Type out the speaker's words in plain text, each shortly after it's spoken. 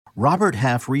Robert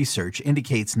Half research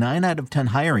indicates 9 out of 10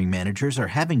 hiring managers are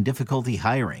having difficulty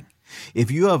hiring.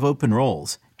 If you have open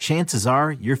roles, chances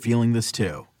are you're feeling this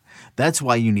too. That's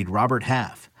why you need Robert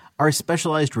Half. Our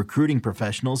specialized recruiting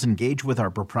professionals engage with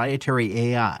our proprietary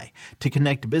AI to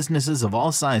connect businesses of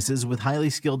all sizes with highly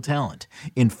skilled talent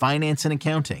in finance and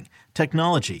accounting,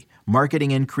 technology,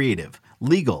 marketing and creative,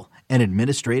 legal, and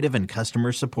administrative and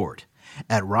customer support.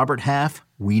 At Robert Half,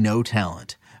 we know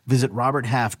talent. Visit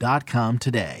roberthalf.com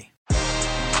today.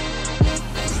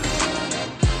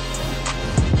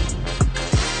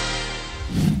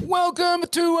 Welcome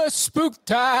to a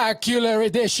spooktacular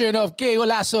edition of Que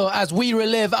Golazo as we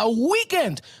relive a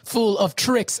weekend full of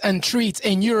tricks and treats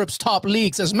in Europe's top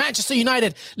leagues as Manchester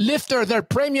United lifted their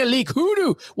Premier League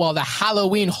hoodoo while the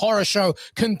Halloween horror show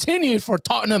continued for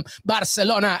Tottenham,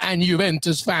 Barcelona and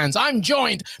Juventus fans. I'm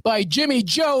joined by Jimmy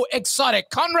Joe Exotic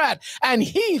Conrad and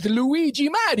Heath Luigi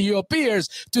Mario Piers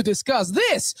to discuss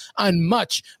this and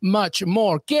much, much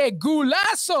more. Que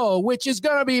Golazo, which is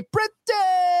going to be pretty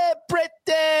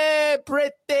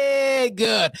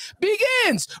good,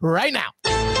 begins right now.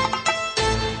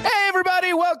 Hey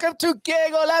everybody, welcome to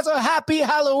Que Golazo. Happy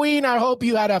Halloween. I hope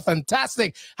you had a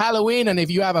fantastic Halloween, and if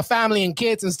you have a family and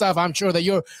kids and stuff, I'm sure that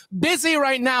you're busy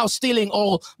right now stealing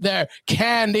all their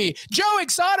candy. Joe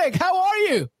Exotic, how are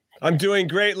you? I'm doing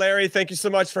great, Larry. Thank you so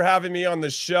much for having me on the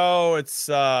show. It's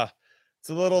a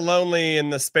little lonely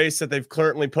in the space that they've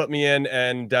currently put me in,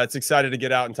 and it's excited to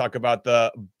get out and talk about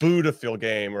the Budafield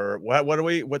game, or what are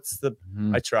we? What's the?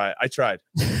 I tried.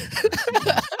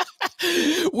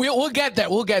 We'll get there.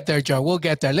 We'll get there, Joe. We'll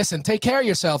get there. Listen, take care of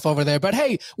yourself over there. But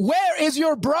hey, where is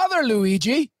your brother,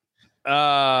 Luigi?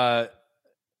 Inside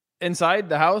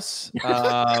the house.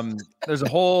 There's a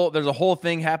whole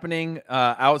thing happening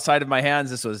outside of my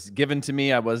hands. This was given to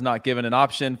me. I was not given an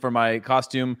option for my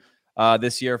costume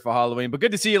this year for Halloween. But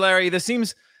good to see you, Larry. This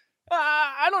seems,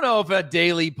 I don't know if a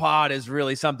daily pod is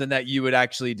really something that you would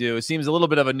actually do. It seems a little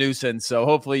bit of a nuisance. So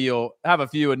hopefully you'll have a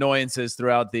few annoyances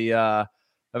throughout the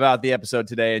about the episode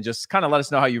today and just kind of let us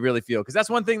know how you really feel. Because that's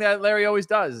one thing that Larry always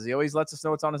does. Is he always lets us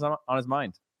know what's on his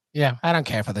mind. Yeah, I don't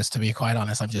care for this, to be quite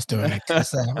honest. I'm just doing it.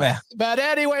 Yeah. But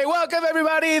anyway, welcome,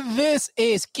 everybody. This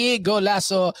is Que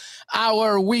Golazo,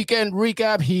 our weekend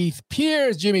recap. Heath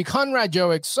Piers, Jimmy Conrad,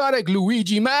 Joe Exotic,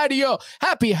 Luigi Mario.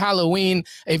 Happy Halloween.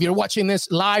 If you're watching this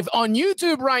live on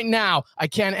YouTube right now, I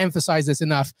can't emphasize this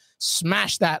enough.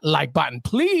 Smash that like button,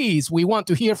 please. We want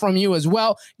to hear from you as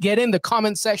well. Get in the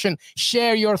comment section,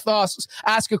 share your thoughts,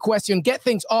 ask a question, get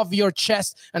things off your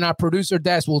chest, and our producer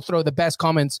Des will throw the best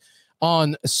comments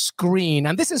on screen.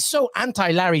 And this is so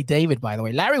anti-Larry David, by the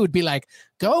way. Larry would be like,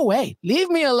 go away, leave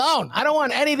me alone. I don't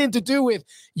want anything to do with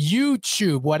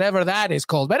YouTube, whatever that is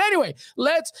called. But anyway,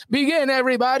 let's begin,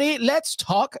 everybody. Let's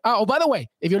talk. Oh, by the way,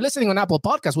 if you're listening on Apple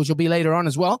Podcasts, which will be later on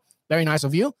as well, very nice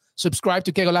of you. Subscribe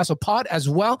to Que Golazo Pod as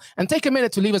well. And take a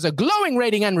minute to leave us a glowing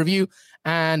rating and review.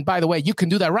 And by the way, you can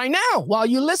do that right now while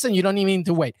you listen. You don't even need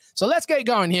to wait. So let's get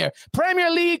going here.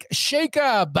 Premier League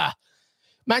shakeup.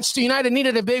 Manchester United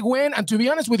needed a big win, and to be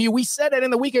honest with you, we said it in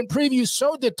the weekend preview,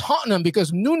 so did Tottenham,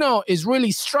 because Nuno is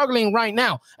really struggling right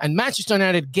now, and Manchester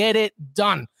United get it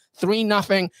done.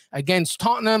 3-0 against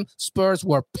Tottenham. Spurs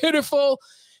were pitiful.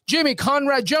 Jimmy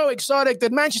Conrad, Joe Exotic,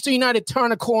 did Manchester United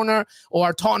turn a corner, or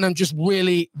are Tottenham just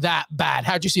really that bad?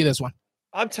 How'd you see this one?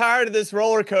 I'm tired of this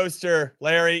roller coaster,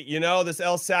 Larry. You know, this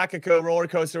El Sacico roller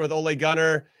coaster with Ole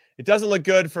Gunnar. It doesn't look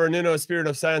good for Nuno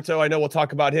Espirito Santo. I know we'll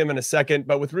talk about him in a second,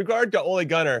 but with regard to Ole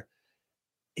Gunnar,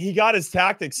 he got his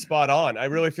tactics spot on. I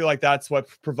really feel like that's what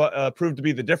proved to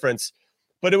be the difference.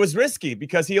 But it was risky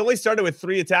because he only started with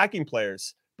 3 attacking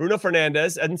players: Bruno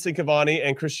Fernandes, Edinson Cavani,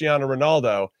 and Cristiano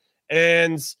Ronaldo.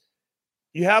 And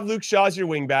you have Luke Shaw as your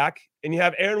wing back, and you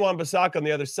have Aaron Wan-Bissaka on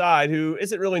the other side, who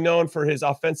isn't really known for his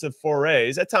offensive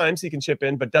forays. At times he can chip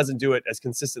in, but doesn't do it as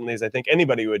consistently as I think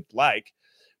anybody would like.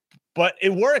 But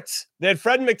it worked. They had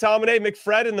Fred and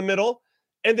McFred in the middle,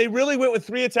 and they really went with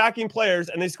 3 attacking players,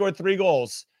 and they scored 3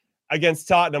 goals against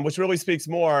Tottenham, which really speaks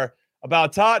more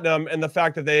about Tottenham and the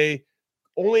fact that they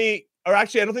I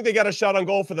don't think they got a shot on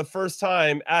goal for the first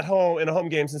time at home in a home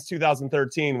game since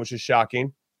 2013, which is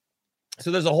shocking.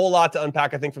 So there's a whole lot to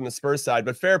unpack, I think, from the Spurs side.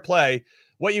 But fair play,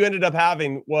 what you ended up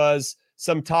having was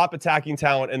some top attacking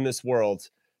talent in this world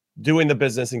doing the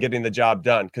business and getting the job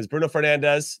done. Because Bruno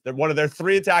Fernandes, they're one of their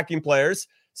 3 attacking players,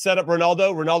 set up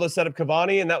Ronaldo set up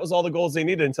Cavani, and that was all the goals they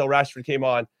needed until Rashford came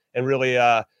on and really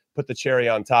put the cherry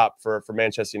on top for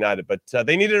Manchester United. But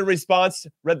they needed a response,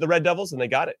 the Red Devils, and they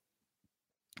got it.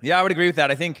 Yeah, I would agree with that.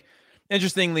 I think,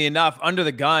 interestingly enough, under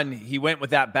the gun, he went with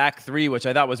that back 3, which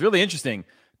I thought was really interesting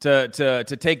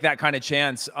to take that kind of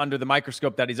chance under the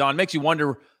microscope that he's on. Makes you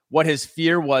wonder what his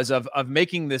fear was of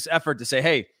making this effort to say,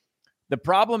 hey, the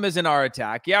problem is in our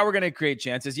attack. Yeah, we're going to create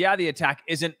chances. Yeah, the attack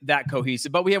isn't that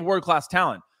cohesive, but we have world-class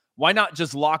talent. Why not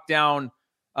just lock down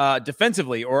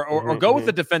defensively or go with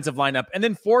the defensive lineup and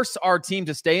then force our team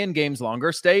to stay in games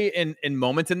longer, stay in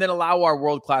moments, and then allow our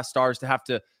world-class stars to have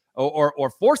to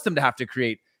or force them to have to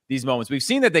create these moments. We've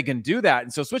seen that they can do that.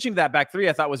 And so switching to that back three,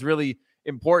 I thought was really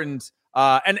important.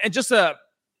 And just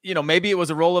maybe it was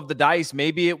a roll of the dice.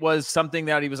 Maybe it was something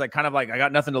that he was like, kind of like, I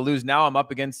got nothing to lose now. I'm up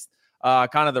against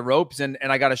kind of the ropes and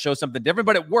I got to show something different,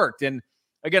 but it worked. And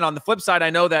again, on the flip side, I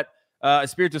know that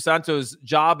Espirito Santo's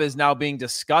job is now being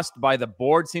discussed by the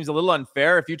board. Seems a little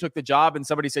unfair. If you took the job and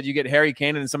somebody said you get Harry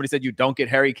Kane and somebody said you don't get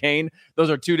Harry Kane, those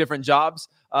are two different jobs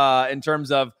in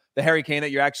terms of the Harry Kane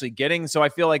that you're actually getting. So I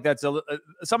feel like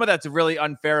some of that's really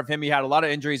unfair of him. He had a lot of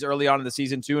injuries early on in the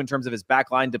season too, in terms of his back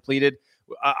line depleted.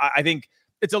 I think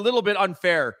it's a little bit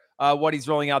unfair what he's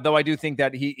rolling out, though I do think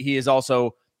that he is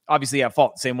also obviously at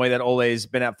fault, same way that Ole's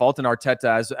been at fault, and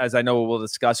Arteta, as I know we'll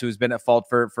discuss, who's been at fault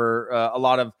for a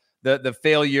lot of the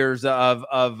failures of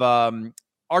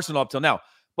Arsenal up till now.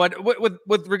 But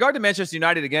with regard to Manchester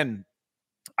United, again,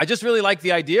 I just really like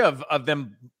the idea of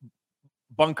them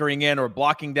bunkering in or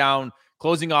blocking down,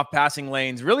 closing off passing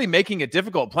lanes, really making it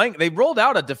difficult playing. They rolled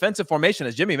out a defensive formation,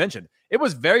 as Jimmy mentioned. It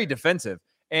was very defensive,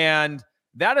 and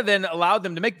that then allowed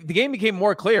them to make the game became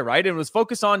more clear, right? It was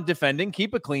focused on defending,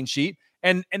 keep a clean sheet,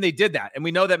 and they did that. And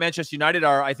we know that Manchester United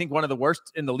are, I think, one of the worst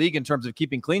in the league in terms of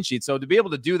keeping clean sheets. So to be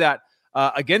able to do that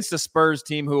against a Spurs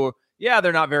team who, yeah,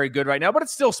 they're not very good right now, but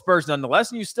it's still Spurs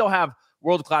nonetheless, and you still have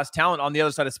world-class talent on the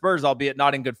other side of Spurs, albeit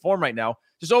not in good form right now.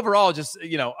 Just overall,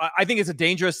 I think it's a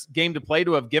dangerous game to play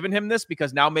to have given him this,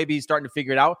 because now maybe he's starting to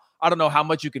figure it out. I don't know how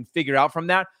much you can figure out from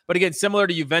that. But again, similar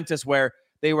to Juventus, where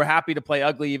they were happy to play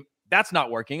ugly, that's not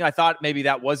working. I thought maybe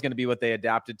that was going to be what they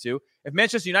adapted to. If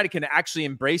Manchester United can actually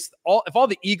embrace if all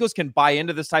the egos can buy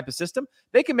into this type of system,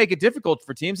 they can make it difficult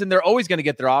for teams, and they're always going to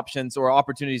get their options or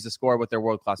opportunities to score with their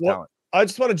world-class talent. I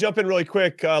just want to jump in really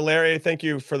quick, Larry. Thank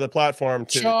you for the platform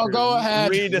to go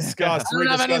ahead.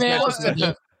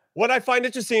 rediscuss. What I find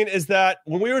interesting is that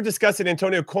when we were discussing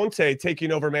Antonio Conte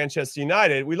taking over Manchester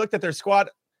United, we looked at their squad.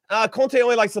 Conte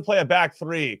only likes to play a back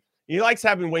three. He likes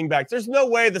having wing backs. There's no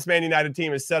way this Man United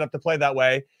team is set up to play that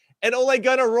way. And Ole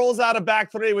Gunnar rolls out a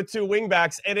back three with two wing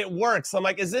backs, and it works. I'm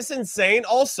like, is this insane?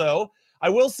 Also, I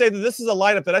will say that this is a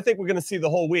lineup that I think we're going to see the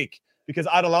whole week, because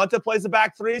Atalanta plays a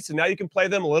back three, so now you can play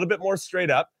them a little bit more straight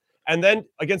up. And then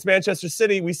against Manchester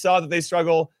City, we saw that they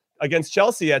struggle against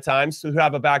Chelsea at times, who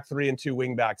have a back three and two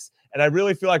wing backs. And I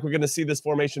really feel like we're going to see this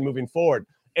formation moving forward.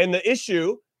 And the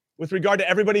issue with regard to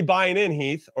everybody buying in,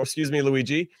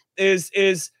 Luigi,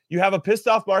 is you have a pissed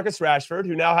off Marcus Rashford,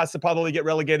 who now has to probably get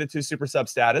relegated to super sub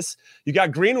status. You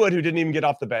got Greenwood, who didn't even get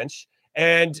off the bench.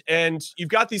 And you've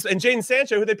got these, and Jadon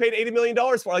Sancho, who they paid $80 million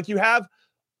for. Like, you have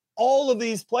all of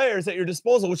these players at your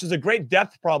disposal, which is a great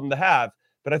depth problem to have.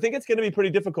 But I think it's going to be pretty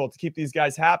difficult to keep these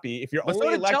guys happy if you're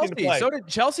only electing to play. So did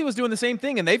Chelsea was doing the same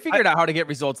thing, and they figured out how to get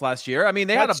results last year. I mean,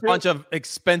 they had a bunch of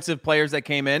expensive players that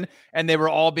came in, and they were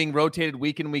all being rotated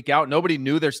week in, week out. Nobody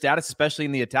knew their status, especially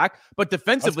in the attack. But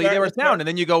defensively, they were sound. And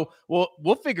then you go, well,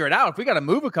 we'll figure it out. If we got to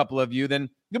move a couple of you, then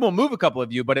we'll move a couple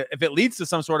of you. But if it leads to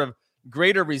some sort of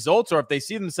greater results, or if they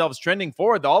see themselves trending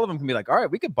forward, all of them can be like, all right,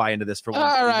 we could buy into this for one.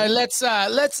 All right, let's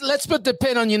put the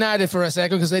pin on United for a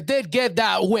second, because they did get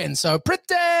that win, so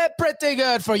pretty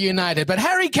good for United. But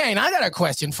Harry Kane, I got a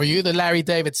question for you, the Larry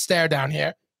David stare down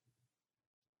here.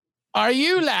 Are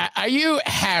you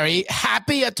Harry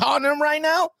happy at Tottenham right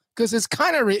now? Because it's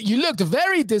kind of you looked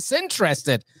very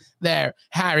disinterested there,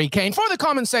 Harry Kane. For the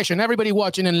comment section, everybody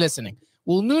watching and listening,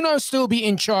 will Nuno still be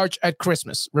in charge at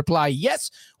Christmas? Reply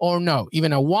yes or no,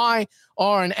 even a Y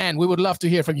or an N. We would love to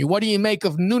hear from you. What do you make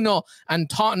of Nuno and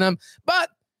Tottenham? But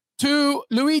to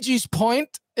Luigi's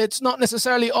point, it's not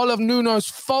necessarily all of Nuno's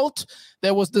fault.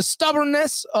 There was the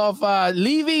stubbornness of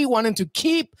Levy wanting to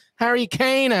keep Harry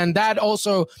Kane, and that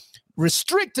also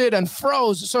restricted and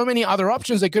froze so many other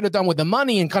options they could have done with the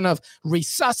money and kind of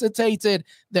resuscitated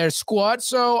their squad.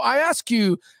 So I ask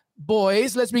you,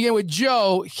 boys, let's begin with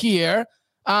Joe here.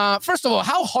 First of all,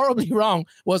 how horribly wrong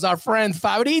was our friend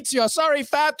Fabrizio? Sorry,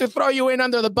 Fab, to throw you in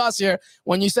under the bus here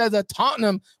when you said that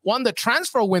Tottenham won the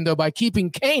transfer window by keeping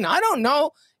Kane. I don't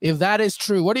know if that is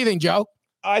true. What do you think, Joe?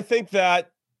 I think that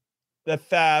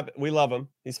Fab, we love him.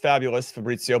 He's fabulous,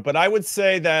 Fabrizio. But I would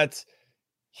say that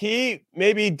he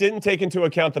maybe didn't take into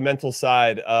account the mental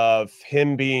side of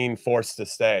him being forced to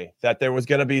stay, that there was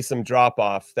going to be some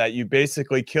drop-off, that you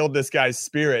basically killed this guy's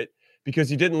spirit because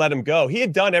you didn't let him go. He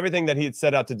had done everything that he had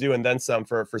set out to do and then some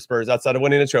for Spurs outside of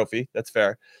winning a trophy. That's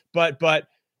fair. But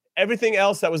everything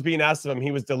else that was being asked of him,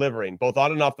 he was delivering, both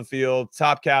on and off the field,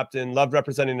 top captain, loved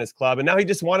representing his club. And now he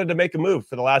just wanted to make a move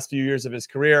for the last few years of his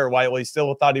career while he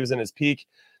still thought he was in his peak.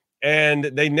 And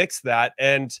they nixed that.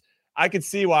 And I could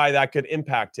see why that could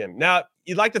impact him. Now,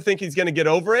 you'd like to think he's going to get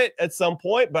over it at some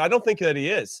point, but I don't think that he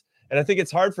is. And I think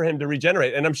it's hard for him to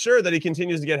regenerate. And I'm sure that he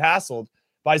continues to get hassled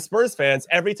by Spurs fans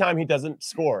every time he doesn't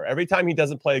score. Every time he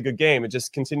doesn't play a good game, it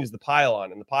just continues to pile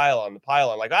on and the pile on, the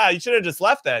pile on. Like, you should have just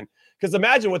left then. Because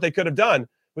imagine what they could have done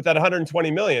with that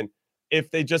 $120 million if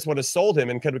they just would have sold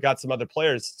him and could have got some other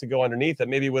players to go underneath that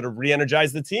maybe would have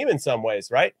re-energized the team in some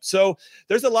ways, right? So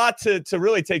there's a lot to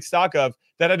really take stock of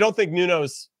that I don't think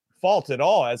Nuno's fault at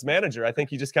all as manager. I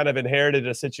think he just kind of inherited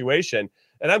a situation.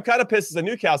 And I'm kind of pissed as a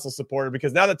Newcastle supporter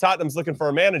because now that Tottenham's looking for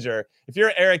a manager, if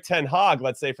you're Erik ten Hag,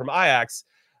 let's say from Ajax,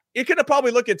 you could probably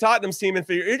look at Tottenham's team and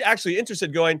if you're actually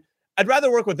interested going, I'd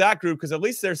rather work with that group because at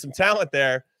least there's some talent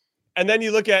there. And then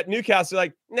you look at Newcastle,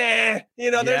 like, nah,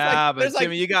 there's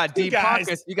Jimmy, you got deep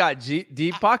pockets. You got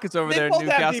deep pockets over there in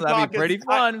Newcastle. That'd be pretty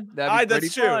fun.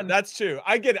 That's true. That's true.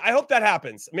 I get it. I hope that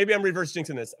happens. Maybe I'm reverse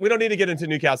jinxing this. We don't need to get into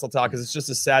Newcastle talk because it's just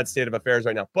a sad state of affairs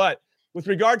right now. But with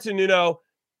regard to Nuno,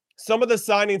 some of the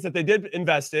signings that they did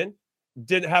invest in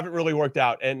haven't really worked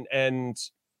out. And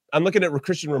I'm looking at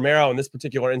Christian Romero in this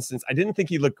particular instance. I didn't think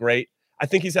he looked great. I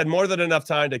think he's had more than enough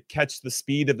time to catch the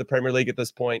speed of the Premier League at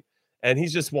this point. And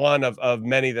he's just one of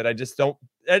many that I just don't.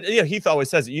 Heath always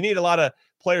says it. You need a lot of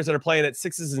players that are playing at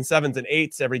 6s and 7s and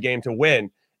 8s every game to win.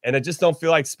 And I just don't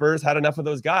feel like Spurs had enough of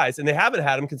those guys. And they haven't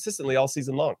had them consistently all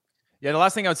season long. Yeah, the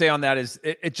last thing I would say on that is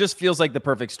it just feels like the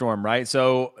perfect storm, right?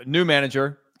 So new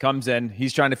manager comes in.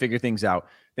 He's trying to figure things out.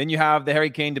 Then you have the Harry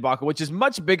Kane debacle, which is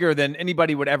much bigger than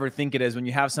anybody would ever think it is when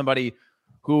you have somebody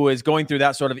who is going through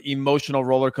that sort of emotional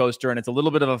roller coaster, and it's a little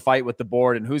bit of a fight with the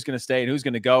board and who's going to stay and who's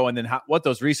going to go, and then what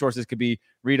those resources could be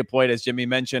redeployed, as Jimmy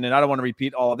mentioned. And I don't want to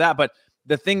repeat all of that, but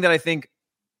the thing that I think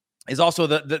is also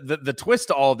the twist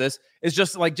to all of this is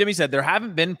just like Jimmy said, there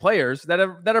haven't been players that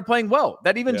are playing well,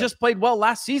 that even just played well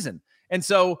last season. And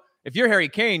so if you're Harry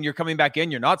Kane, you're coming back in,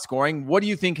 you're not scoring. What do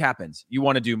you think happens? You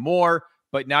want to do more,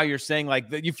 but now you're saying like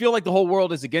you feel like the whole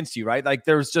world is against you, right? Like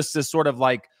there's just this sort of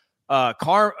like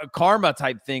karma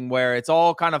type thing where it's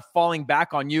all kind of falling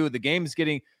back on you. The games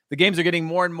are getting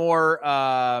more and more.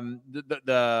 I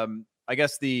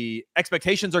guess the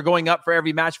expectations are going up for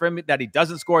every match for him that he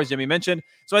doesn't score, as Jimmy mentioned.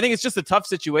 So I think it's just a tough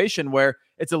situation where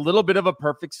it's a little bit of a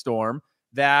perfect storm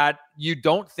that you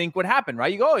don't think would happen,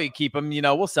 right? You go, you keep him,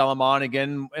 we'll sell him on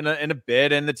again in a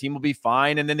bid and the team will be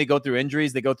fine. And then they go through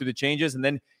injuries, they go through the changes, and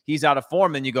then he's out of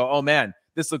form. And you go, oh man,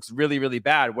 this looks really, really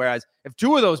bad. Whereas if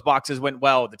two of those boxes went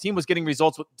well, the team was getting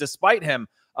results despite him,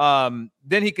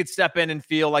 then he could step in and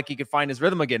feel like he could find his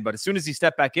rhythm again. But as soon as he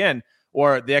stepped back in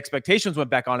or the expectations went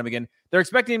back on him again, they're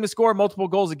expecting him to score multiple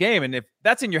goals a game. And if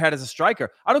that's in your head as a striker,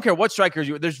 I don't care what strikers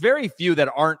there's very few that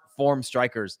aren't form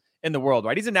strikers in the world,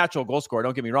 right? He's a natural goal scorer,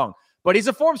 don't get me wrong, but he's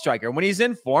a form striker. When he's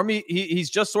in form, he's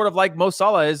just sort of like Mo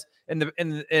Salah is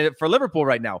for Liverpool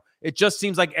right now. It just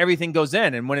seems like everything goes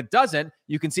in, and when it doesn't,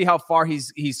 you can see how far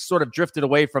he's sort of drifted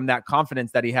away from that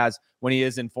confidence that he has when he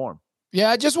is in form.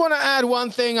 Yeah, I just want to add one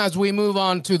thing as we move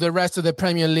on to the rest of the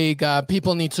Premier League.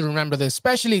 People need to remember this,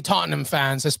 especially Tottenham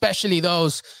fans, especially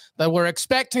those that were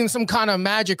expecting some kind of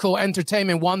magical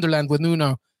entertainment wonderland with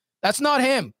Nuno. That's not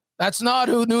him. That's not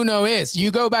who Nuno is.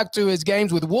 You go back to his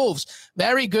games with Wolves,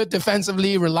 very good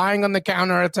defensively, relying on the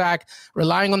counterattack,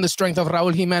 relying on the strength of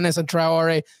Raúl Jiménez and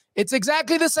Traoré. It's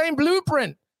exactly the same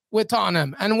blueprint with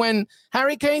Tottenham. And when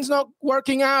Harry Kane's not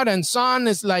working out and Son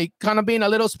is like kind of being a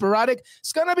little sporadic,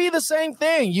 it's going to be the same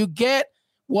thing. You get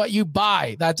what you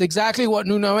buy. That's exactly what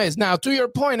Nuno is. Now, to your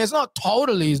point, it's not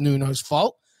totally Nuno's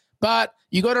fault, but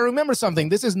you got to remember something.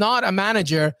 This is not a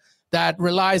manager that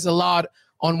relies a lot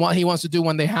on what he wants to do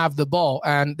when they have the ball.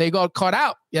 And they got caught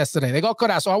out yesterday. They got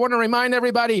caught out. So I want to remind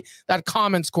everybody that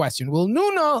comments question. Will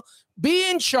Nuno be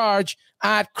in charge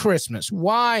at Christmas?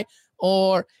 Why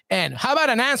or and? How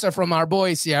about an answer from our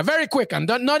boys here? Very quick.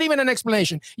 Not even an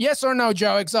explanation. Yes or no,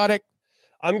 Joe Exotic?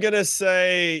 I'm going to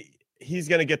say he's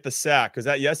going to get the sack. Is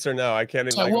that yes or no? I can't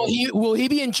even. So will he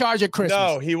be in charge at Christmas?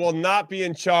 No, he will not be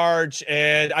in charge.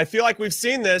 And I feel like we've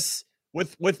seen this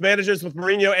with managers with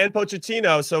Mourinho and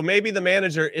Pochettino. So maybe the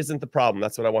manager isn't the problem.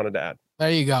 That's what I wanted to add.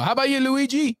 There you go. How about you,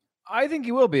 Luigi? I think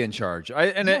he will be in charge.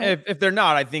 If they're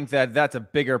not, I think that's a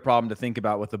bigger problem to think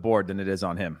about with the board than it is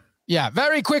on him. Yeah,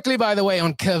 very quickly, by the way,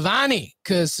 on Cavani,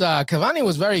 because Cavani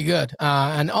was very good.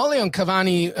 And Ole on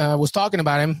Cavani was talking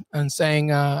about him and saying,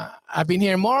 I've been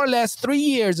here more or less 3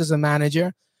 years as a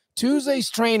manager. Tuesday's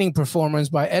training performance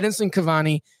by Edinson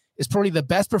Cavani is probably the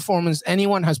best performance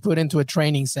anyone has put into a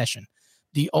training session.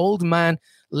 The old man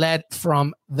led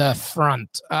from the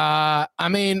front. I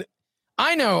mean,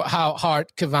 I know how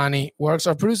hard Cavani works.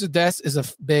 Our producer Des is a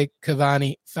big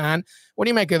Cavani fan. What do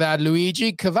you make of that,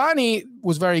 Luigi? Cavani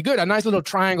was very good. A nice little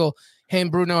triangle, him,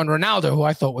 Bruno, and Ronaldo, who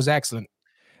I thought was excellent.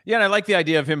 Yeah, and I like the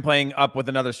idea of him playing up with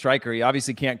another striker. He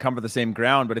obviously can't cover the same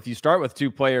ground, but if you start with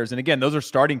two players, and again, those are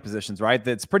starting positions, right?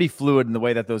 That's pretty fluid in the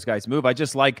way that those guys move. I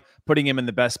just like putting him in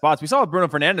the best spots. We saw with Bruno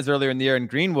Fernandes earlier in the year in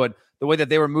Greenwood, the way that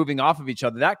they were moving off of each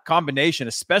other. That combination,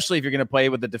 especially if you're going to play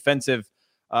with a defensive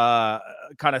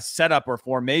kind of setup or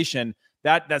formation,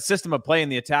 that system of play in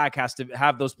the attack has to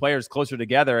have those players closer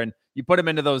together, and you put him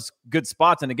into those good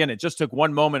spots. And again, it just took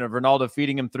one moment of Ronaldo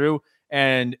feeding him through,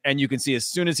 and you can see as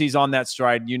soon as he's on that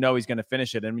stride, you know he's going to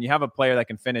finish it. And when you have a player that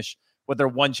can finish with their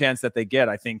one chance that they get,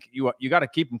 I think you got to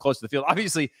keep him close to the field.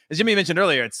 Obviously, as Jimmy mentioned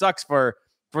earlier, it sucks for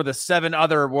the 7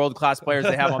 other world-class players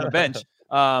they have on the bench.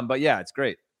 But yeah, it's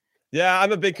great. Yeah,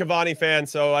 I'm a big Cavani fan,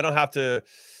 so I don't have to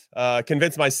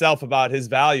convince myself about his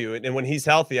value. And when he's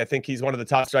healthy, I think he's one of the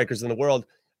top strikers in the world.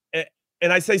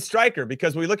 And I say striker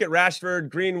because we look at Rashford,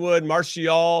 Greenwood,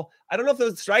 Martial. I don't know if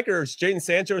those strikers, Jadon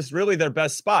Sancho, is really their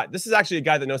best spot. This is actually a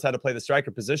guy that knows how to play the striker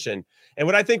position. And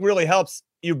what I think really helps,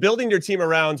 you building your team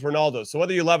around Ronaldo. So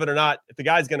whether you love it or not, if the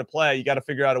guy's going to play, you got to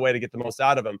figure out a way to get the most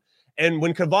out of him. And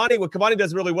what Cavani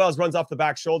does really well is runs off the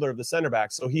back shoulder of the center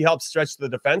back. So he helps stretch the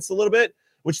defense a little bit,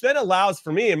 which then allows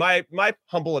for me, in my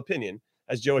humble opinion,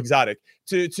 as Joe Exotic,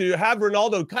 to have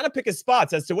Ronaldo kind of pick his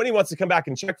spots as to when he wants to come back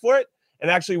and check for it. And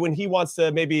actually, when he wants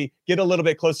to maybe get a little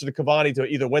bit closer to Cavani to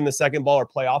either win the second ball or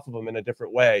play off of him in a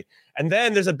different way. And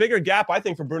then there's a bigger gap, I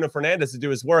think, for Bruno Fernandes to do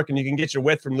his work, and you can get your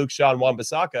width from Luke Shaw and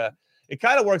Wan-Bissaka. It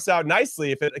kind of works out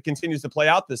nicely if it continues to play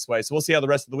out this way. So we'll see how the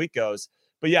rest of the week goes.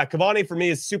 But yeah, Cavani for me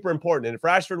is super important. And if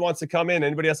Rashford wants to come in,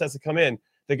 anybody else has to come in,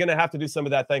 they're going to have to do some of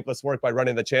that thankless work by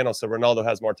running the channel so Ronaldo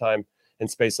has more time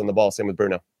and space on the ball. Same with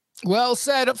Bruno. Well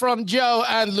said from Joe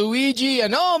and Luigi.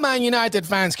 And all Man United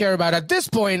fans care about at this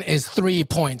point is 3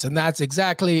 points. And that's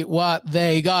exactly what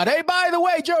they got. Hey, by the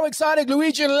way, Joe Exotic,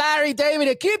 Luigi, and Larry,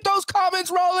 David, keep those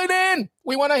comments rolling in.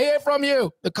 We want to hear from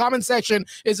you. The comment section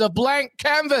is a blank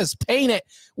canvas. Paint it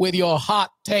with your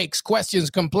hot takes, questions,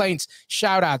 complaints,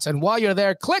 shout outs. And while you're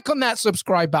there, click on that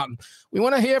subscribe button. We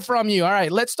want to hear from you. All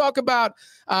right, let's talk about,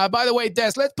 by the way,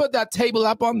 Des, let's put that table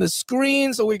up on the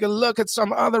screen so we can look at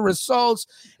some other results,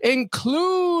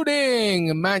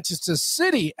 including Manchester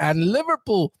City and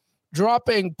Liverpool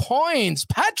dropping points.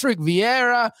 Patrick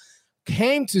Vieira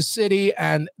came to City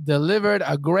and delivered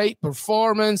a great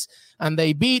performance, and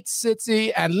they beat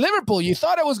City and Liverpool. You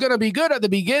thought it was going to be good at the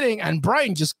beginning, and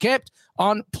Brighton just kept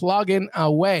on plugging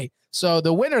away. So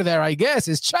the winner there, I guess,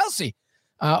 is Chelsea.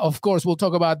 Of course, we'll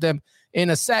talk about them in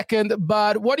a second.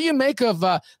 But what do you make of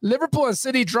Liverpool and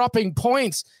City dropping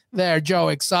points there, Joe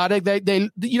Exotic? They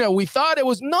we thought it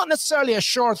was not necessarily a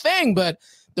sure thing, but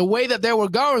the way that they were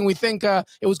going, we think it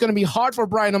was going to be hard for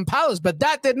Brighton and Palace, but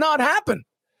that did not happen.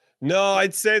 No,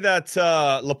 I'd say that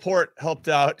Laporte helped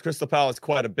out Crystal Palace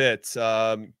quite a bit.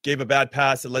 Gave a bad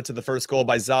pass that led to the first goal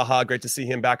by Zaha. Great to see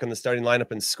him back in the starting lineup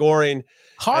and scoring.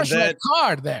 Harsh red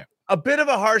card there. A bit of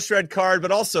a harsh red card,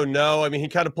 but also no. I mean, he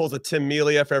kind of pulls a Tim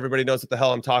Melia, if everybody knows what the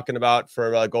hell I'm talking about,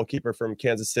 for a goalkeeper from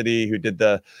Kansas City who did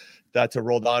that to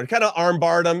roll down. Kind of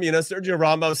armbarred him, Sergio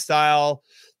Ramos style.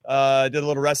 Did a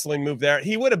little wrestling move there.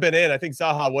 He would have been in. I think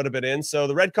Zaha would have been in. So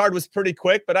the red card was pretty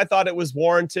quick, but I thought it was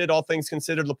warranted. All things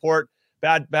considered, Laporte,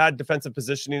 bad defensive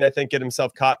positioning. I think get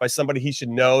himself caught by somebody he should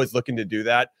know is looking to do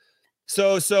that.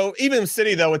 So even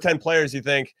City, though, with 10 players, you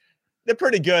think they're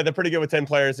pretty good. They're pretty good with 10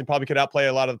 players and probably could outplay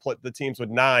a lot of the teams with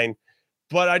 9.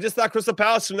 But I just thought Crystal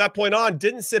Palace from that point on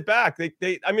didn't sit back.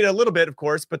 They I mean, a little bit, of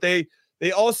course, but they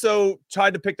also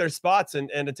tried to pick their spots and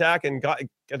attack. And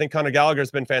I think Conor Gallagher has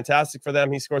been fantastic for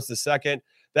them. He scores the second.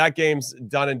 That game's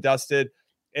done and dusted.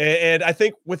 And I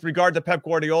think with regard to Pep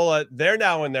Guardiola, they're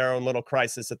now in their own little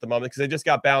crisis at the moment because they just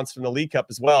got bounced from the League Cup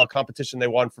as well, a competition they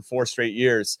won for 4 straight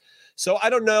years. So I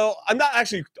don't know. I'm not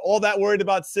actually all that worried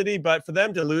about City, but for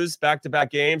them to lose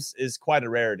back-to-back games is quite a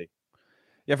rarity.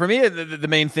 Yeah, for me, the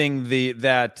main thing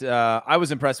that I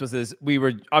was impressed with is we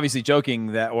were obviously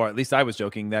joking that, or at least I was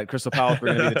joking, that Crystal Palace were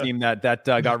going to be the team that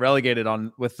got relegated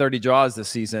with 30 draws this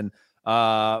season.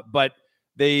 But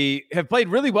they have played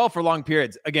really well for long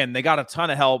periods. Again, they got a ton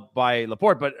of help by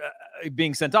Laporte, but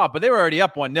being sent off. But they were already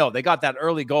up 1-0. They got that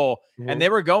early goal, and they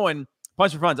were going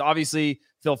punch for punch. Obviously,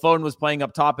 Phil Foden was playing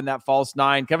up top in that false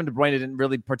 9. Kevin De Bruyne didn't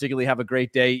really particularly have a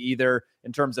great day either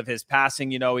in terms of his passing.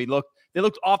 They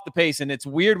looked off the pace, and it's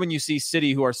weird when you see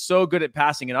City, who are so good at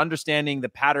passing and understanding the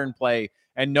pattern play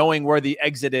and knowing where the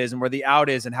exit is and where the out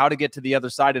is and how to get to the other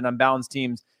side in unbalanced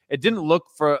teams. it didn't look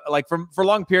for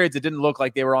long periods, it didn't look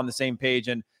like they were on the same page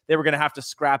and they were going to have to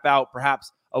scrap out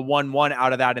perhaps a 1-1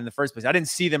 out of that in the first place. I didn't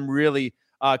see them really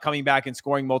coming back and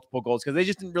scoring multiple goals because they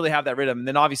just didn't really have that rhythm. And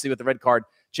then obviously with the red card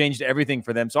changed everything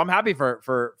for them. So I'm happy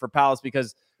for Palace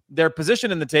because their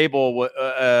position in the table,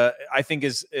 I think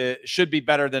should be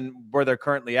better than where they're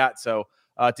currently at. So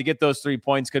to get those 3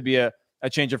 points could be a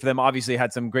changer for them. Obviously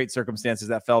had some great circumstances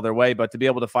that fell their way, but to be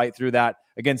able to fight through that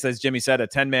against, as Jimmy said, a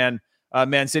 10-man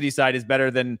Man City side is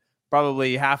better than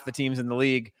probably half the teams in the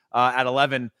league at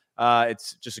 11.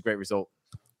 It's just a great result.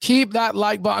 Keep that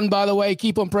like button, by the way.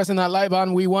 Keep on pressing that like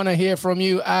button. We want to hear from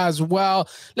you as well.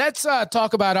 Let's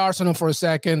talk about Arsenal for a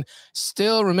second.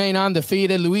 Still remain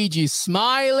undefeated. Luigi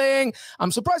smiling.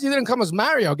 I'm surprised he didn't come as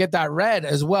Mario, get that red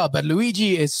as well. But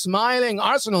Luigi is smiling.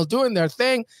 Arsenal doing their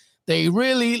thing. They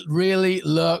really, really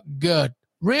look good.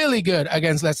 Really good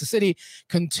against Leicester City.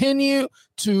 Continue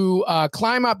to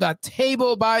climb up that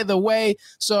table, by the way.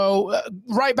 So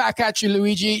right back at you,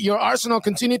 Luigi. Your Arsenal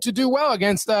continue to do well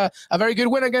against a very good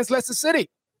win against Leicester City.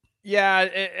 Yeah,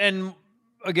 and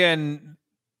again,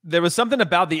 there was something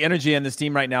about the energy in this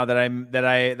team right now that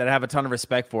I have a ton of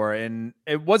respect for. And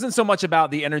it wasn't so much about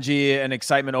the energy and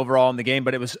excitement overall in the game,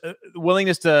 but it was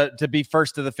willingness to be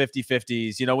first to the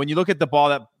 50-50s. You know, when you look at the ball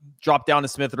that dropped down to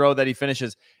Smith Rowe that he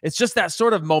finishes, it's just that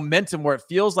sort of momentum where it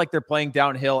feels like they're playing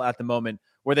downhill at the moment,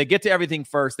 where they get to everything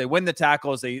first, they win the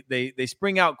tackles, they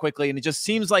spring out quickly, and it just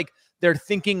seems like they're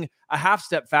thinking a half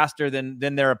step faster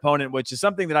than their opponent, which is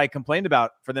something that I complained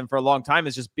about for them for a long time,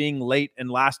 is just being late and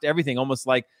last everything, almost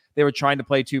like they were trying to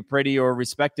play too pretty or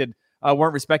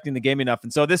weren't respecting the game enough.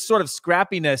 And so this sort of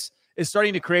scrappiness is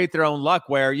starting to create their own luck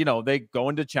where, you know, they go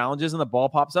into challenges and the ball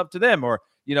pops up to them, or,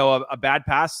 you know, a bad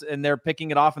pass and they're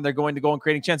picking it off and they're going to go and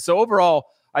creating chance. So overall,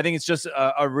 I think it's just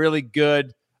a really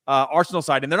good Arsenal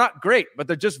side, and they're not great, but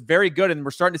they're just very good. And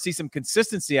we're starting to see some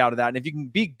consistency out of that. And if you can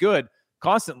be good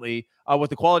constantly with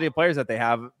the quality of players that they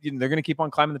have, you know, they're going to keep on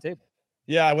climbing the table.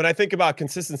 Yeah, when I think about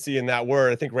consistency in that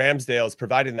word, I think Ramsdale is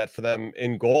providing that for them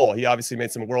in goal. He obviously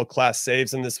made some world-class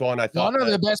saves in this one. I thought one of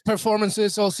the best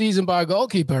performances all season by a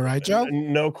goalkeeper, right, Joe?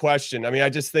 No question. I mean, I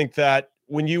just think that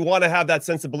when you want to have that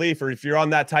sense of belief, or if you're on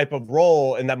that type of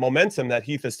role and that momentum that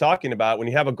Heath is talking about, when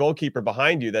you have a goalkeeper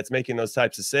behind you that's making those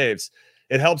types of saves,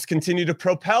 it helps continue to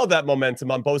propel that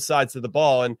momentum on both sides of the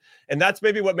ball. And that's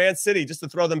maybe what Man City, just to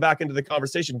throw them back into the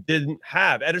conversation, didn't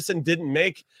have. Ederson didn't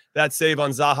make that save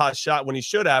on Zaha's shot when he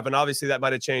should have. And obviously that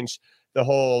might have changed the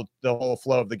whole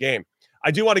flow of the game.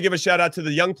 I do want to give a shout out to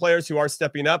the young players who are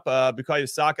stepping up. Bukayo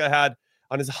Saka had,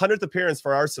 on his 100th appearance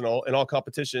for Arsenal in all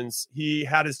competitions, he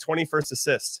had his 21st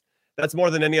assist. That's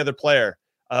more than any other player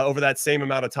over that same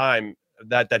amount of time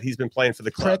that he's been playing for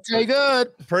the club.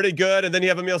 Pretty good. And then you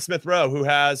have Emile Smith Rowe, who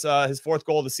has his fourth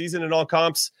goal of the season in all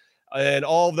comps, and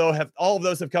all of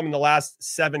those have come in the last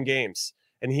 7 games.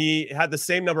 And he had the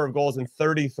same number of goals in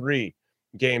 33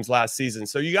 games last season.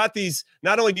 So you got these.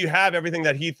 Not only do you have everything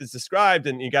that Heath has described,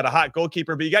 and you got a hot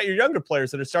goalkeeper, but you got your younger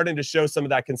players that are starting to show some of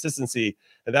that consistency,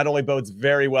 and that only bodes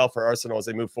very well for Arsenal as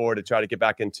they move forward to try to get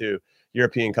back into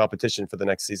European competition for the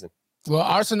next season. Well,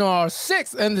 Arsenal are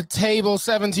 6th in the table,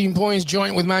 17 points,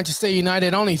 joint with Manchester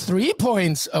United, only 3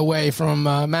 points away from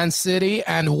Man City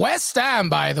and West Ham,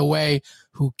 by the way,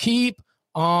 who keep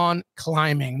on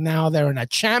climbing. Now they're in a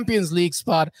Champions League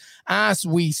spot as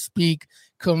we speak,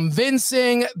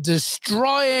 convincing,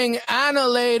 destroying,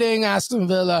 annihilating Aston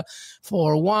Villa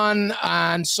 4-1.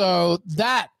 And so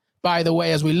that, by the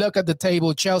way, as we look at the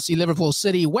table, Chelsea, Liverpool,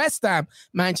 City, West Ham,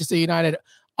 Manchester United,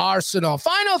 Arsenal.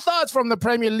 Final thoughts from the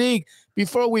Premier League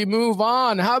before we move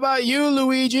on. How about you,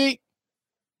 Luigi?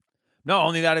 No,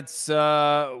 only that it's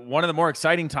one of the more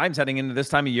exciting times heading into this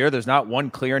time of year. There's not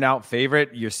one clear and out favorite.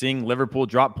 You're seeing Liverpool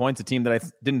drop points, a team that I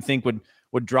didn't think would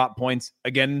drop points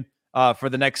again for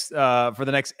the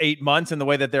next 8 months in the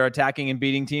way that they're attacking and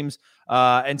beating teams.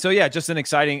 And so, yeah, just an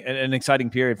exciting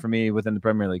period for me within the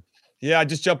Premier League. Yeah, I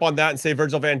just jump on that and say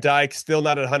Virgil van Dijk still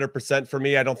not at 100% for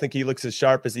me. I don't think he looks as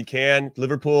sharp as he can.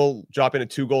 Liverpool dropping a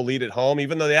 2-goal lead at home,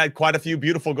 even though they had quite a few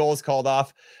beautiful goals called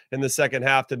off in the second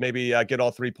half to maybe get all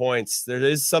 3 points. There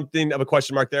is something of a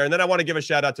question mark there. And then I want to give a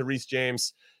shout out to Reece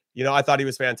James. You know, I thought he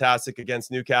was fantastic against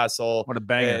Newcastle. What a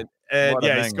banger.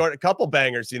 He scored a couple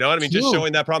bangers, you know what I mean? Just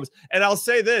showing that promise. And I'll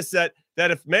say this, that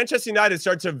if Manchester United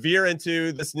start to veer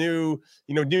into this new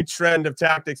trend of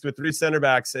tactics with 3 center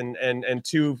backs and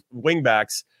 2 wing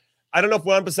backs, I don't know if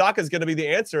Wan-Bissaka is going to be the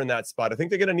answer in that spot. I think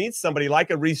they're going to need somebody like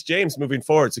a Reece James moving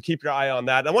forward. So keep your eye on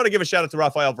that. I want to give a shout out to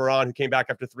Rafael Varane, who came back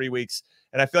after 3 weeks.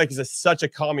 And I feel like he's such a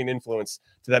calming influence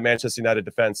to that Manchester United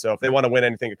defense. So if they want to win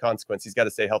anything of consequence, he's got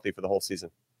to stay healthy for the whole season.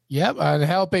 Yep, and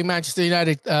helping Manchester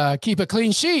United keep a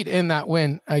clean sheet in that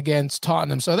win against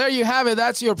Tottenham. So there you have it.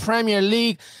 That's your Premier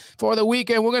League for the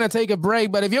weekend. We're going to take a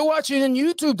break, but if you're watching on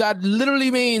YouTube, that literally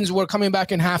means we're coming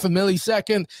back in half a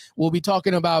millisecond. We'll be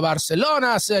talking about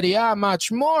Barcelona, Serie A,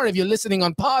 much more. If you're listening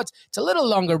on pods, it's a little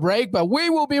longer break, but we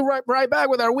will be right back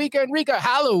with our Weekend Recap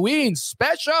Halloween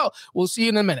special. We'll see you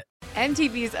in a minute.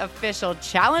 MTV's official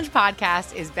Challenge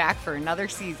podcast is back for another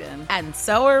season. And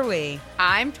so are we.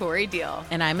 I'm Tori Deal.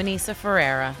 And I'm Anissa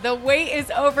Ferreira. The wait is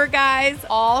over, guys.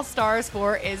 All Stars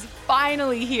 4 is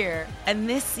finally here. And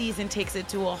this season takes it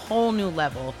to a whole new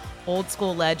level. Old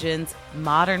school legends,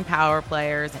 modern power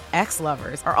players, and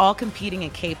ex-lovers are all competing in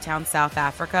Cape Town, South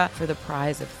Africa for the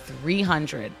prize of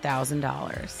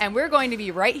 $300,000. And we're going to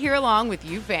be right here along with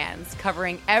you fans,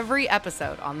 covering every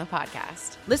episode on the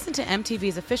podcast. Listen to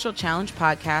MTV's official Challenge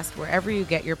podcast wherever you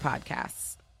get your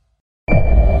podcasts.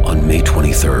 On May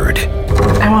 23rd,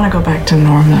 I want to go back to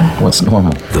normal. What's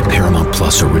normal? The Paramount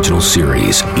Plus original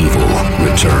series, Evil,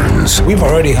 returns. We've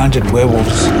already hunted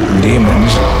werewolves,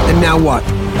 demons. And now what?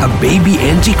 A baby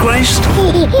Antichrist?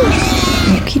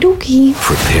 Okie dokie.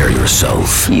 Prepare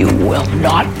yourself. You will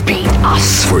not beat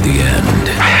us. For the end.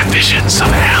 I have visions of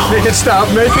hell. Make it stop,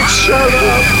 make it shut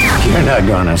up. You're not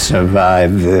gonna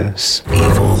survive this.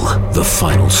 Evil, the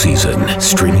final season.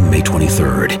 Streaming May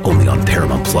 23rd, only on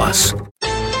Paramount Plus.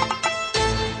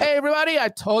 Everybody, I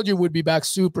told you we'd be back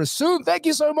super soon. Thank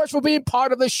you so much for being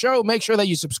part of the show. Make sure that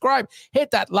you subscribe,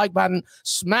 hit that like button,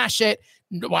 smash it.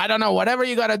 I don't know, whatever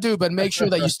you got to do, but make sure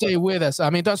that you stay with us. I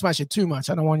mean, don't smash it too much.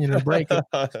 I don't want you to break it.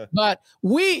 But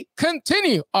we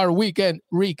continue our weekend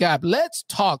recap. Let's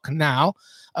talk now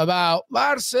about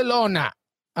Barcelona.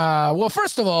 Well,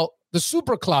 first of all, the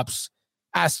super clubs,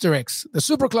 asterisk, the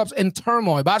super clubs in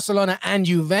turmoil, Barcelona and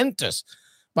Juventus.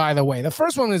 By the way, the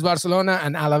first one is Barcelona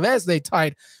and Alaves. They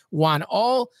tied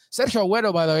 1-1. Sergio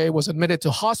Agüero, by the way, was admitted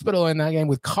to hospital in that game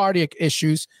with cardiac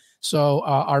issues. So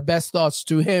our best thoughts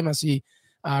to him as he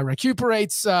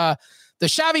recuperates. The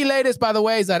Xavi latest, by the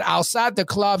way, is that Al-Sadd, the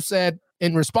club, said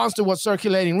in response to what's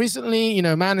circulating recently,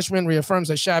 management reaffirms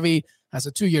that Xavi has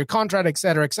a 2-year contract, et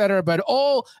cetera, et cetera. But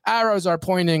all arrows are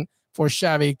pointing for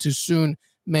Xavi to soon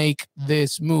make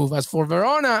this move. As for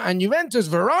Verona and Juventus,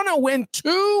 Verona win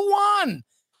 2-1.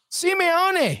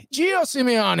 Gio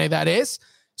Simeone, that is.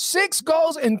 6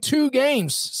 goals in 2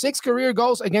 games. 6 career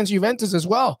goals against Juventus as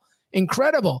well.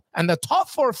 Incredible. And the top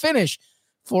 4 finish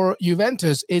for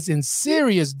Juventus is in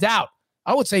serious doubt.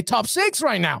 I would say top 6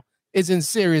 right now is in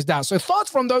serious doubt. So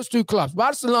thoughts from those 2 clubs,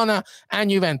 Barcelona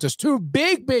and Juventus, 2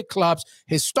 big clubs,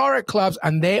 historic clubs,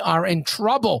 and they are in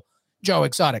trouble. Joe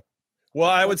Exotic. Well,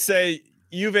 I would say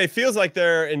Juve feels like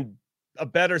they're in a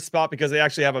better spot because they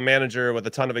actually have a manager with a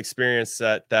ton of experience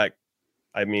that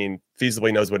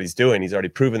feasibly knows what he's doing. He's already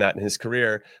proven that in his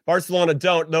career. Barcelona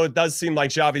don't, though it does seem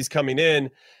like Xavi's coming in.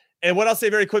 And what I'll say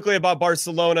very quickly about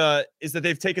Barcelona is that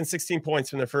they've taken 16 points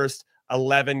from their first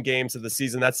 11 games of the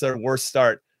season. That's their worst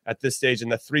start at this stage in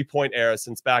the 3-point era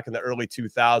since back in the early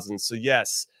 2000s. So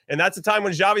yes, and that's the time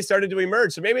when Xavi started to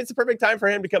emerge. So maybe it's a perfect time for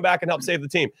him to come back and help save the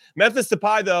team. Memphis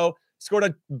Depay, though, scored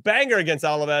a banger against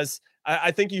Alaves.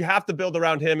 I think you have to build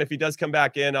around him if he does come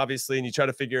back in, obviously, and you try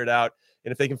to figure it out.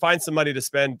 And if they can find some money to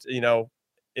spend,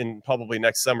 in probably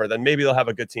next summer, then maybe they'll have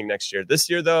a good team next year. This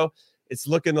year, though, it's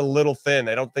looking a little thin.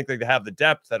 I don't think they have the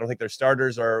depth. I don't think their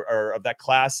starters are of that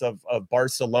class of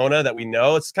Barcelona that we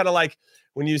know. It's kind of like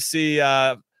when you see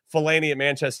Fellaini at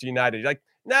Manchester United. You're like,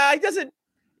 nah, he doesn't.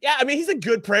 Yeah, I mean, he's a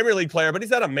good Premier League player, but he's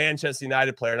not a Manchester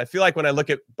United player. And I feel like when I look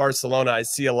at Barcelona, I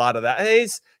see a lot of that. Hey,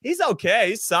 he's okay.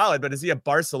 He's solid, but is he a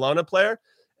Barcelona player?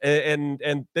 And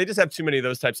they just have too many of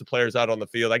those types of players out on the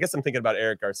field. I guess I'm thinking about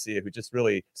Eric Garcia, who just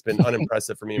really has been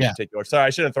unimpressive for me in particular. Sorry, I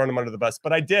shouldn't have thrown him under the bus,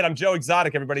 but I did. I'm Joe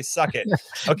Exotic. Everybody suck it.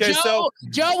 Okay,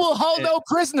 Joe will hold no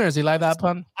prisoners. You like that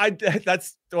pun? I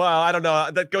don't know.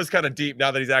 That goes kind of deep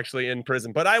now that he's actually in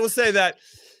prison. But I will say that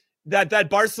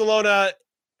Barcelona,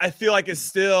 I feel like, is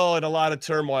still in a lot of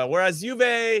turmoil. Whereas Juve,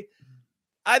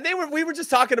 we were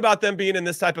just talking about them being in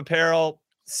this type of peril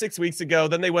 6 weeks ago.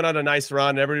 Then they went on a nice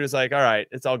run. And everybody was like, all right,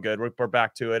 it's all good. We're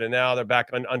back to it. And now they're back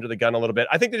under the gun a little bit.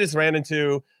 I think they just ran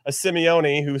into a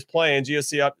Simeone who's playing,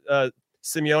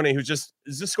 Simeone, who's just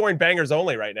scoring bangers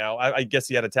only right now. I guess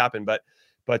he had a tap in, but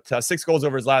 6 goals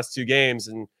over his last 2 games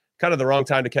and kind of the wrong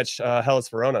time to catch Hellas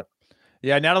Verona.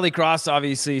 Yeah, Natalie Cross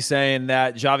obviously saying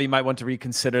that Xavi might want to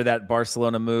reconsider that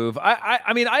Barcelona move.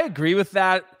 I mean, I agree with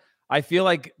that. I feel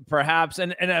like perhaps,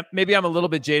 and maybe I'm a little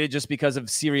bit jaded just because of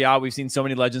Serie A. We've seen so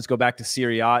many legends go back to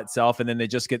Serie A itself, and then they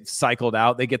just get cycled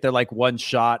out. They get their one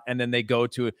shot, and then they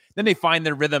find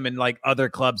their rhythm in other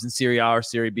clubs in Serie A or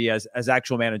Serie B as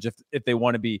actual managers if they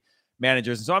want to be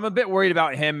managers. And so I'm a bit worried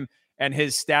about him and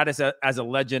his status as a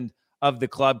legend of the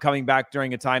club coming back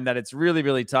during a time that it's really,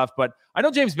 really tough. But I know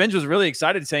James Benge was really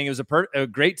excited, saying it was a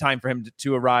great time for him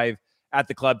to arrive at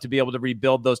the club, to be able to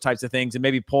rebuild those types of things and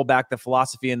maybe pull back the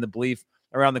philosophy and the belief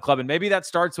around the club. And maybe that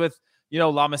starts with,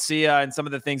 La Masia and some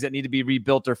of the things that need to be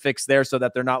rebuilt or fixed there so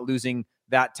that they're not losing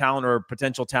that talent or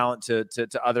potential talent to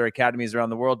other academies around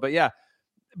the world. But yeah,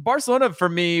 Barcelona for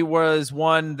me was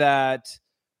one that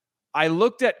I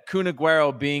looked at Kun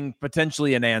Aguero being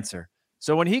potentially an answer.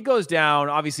 So when he goes down,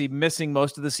 obviously missing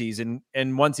most of the season,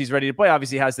 and once he's ready to play,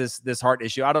 obviously has this heart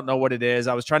issue. I don't know what it is.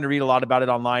 I was trying to read a lot about it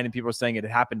online, and people were saying it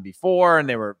had happened before, and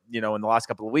they were, in the last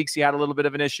couple of weeks he had a little bit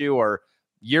of an issue, or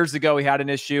years ago he had an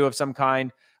issue of some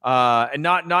kind, and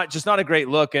not a great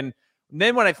look. And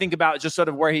then when I think about just sort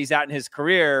of where he's at in his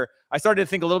career, I started to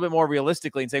think a little bit more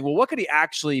realistically and saying, well, what could he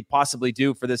actually possibly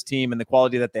do for this team and the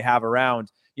quality that they have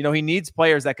around? He needs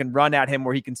players that can run at him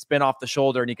where he can spin off the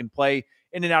shoulder and he can play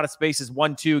in and out of spaces,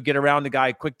 1-2, get around the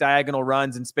guy, quick diagonal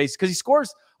runs in space, because he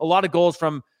scores a lot of goals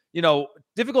from,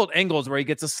 difficult angles where he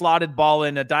gets a slotted ball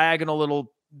in, a diagonal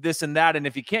little this and that. And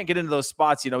if he can't get into those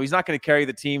spots, he's not going to carry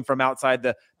the team from outside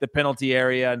the penalty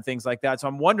area and things like that. So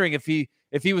I'm wondering if he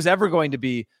was ever going to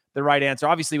be the right answer.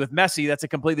 Obviously with Messi, that's a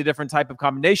completely different type of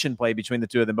combination play between the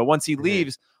two of them. But once he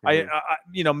leaves, I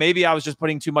maybe I was just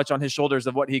putting too much on his shoulders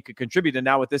of what he could contribute. And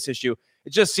now with this issue,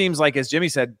 it just seems like, as Jimmy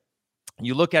said,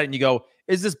 you look at it and you go,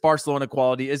 is this Barcelona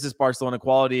quality? Is this Barcelona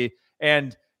quality?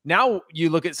 And now you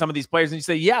look at some of these players and you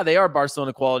say, yeah, they are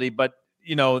Barcelona quality, but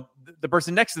the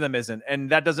person next to them isn't. And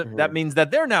that doesn't, that means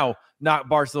that they're now not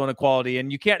Barcelona quality.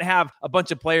 And you can't have a bunch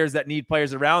of players that need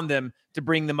players around them to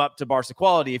bring them up to Barca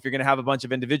quality if you're going to have a bunch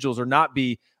of individuals or not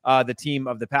be the team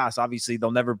of the past. Obviously,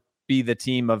 they'll never be the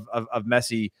team of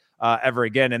Messi ever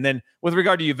again. And then with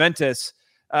regard to Juventus,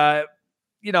 I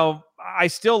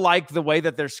still like the way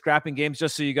that they're scrapping games.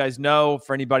 Just so you guys know,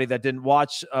 for anybody that didn't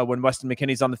watch, when Weston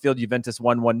McKennie's on the field, Juventus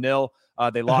won 1-0.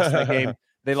 They lost that game.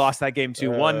 They lost that game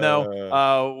 2-1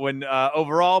 though. When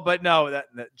overall, but no. That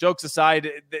jokes aside,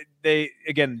 they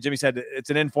again, Jimmy said it's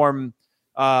an informed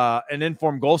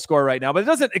goal scorer right now, but it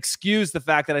doesn't excuse the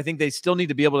fact that I think they still need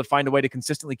to be able to find a way to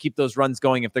consistently keep those runs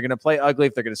going. If they're going to play ugly,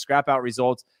 if they're going to scrap out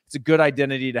results, it's a good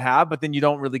identity to have. But then you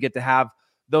don't really get to have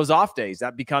those off days.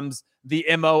 That becomes the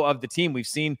MO of the team. We've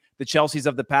seen the Chelseas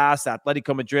of the past,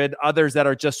 Atletico Madrid, others that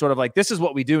are just sort of like, this is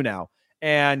what we do now.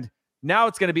 And now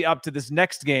it's going to be up to this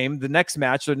next game, the next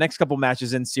match, or the next couple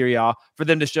matches in Serie A for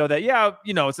them to show that,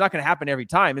 it's not going to happen every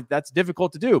time. That's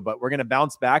difficult to do, but we're going to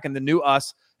bounce back, and the new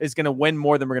us is going to win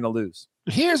more than we're going to lose.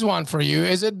 Here's one for you.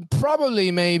 Is it probably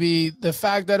maybe the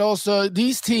fact that also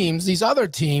these other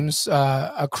teams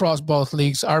across both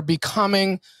leagues are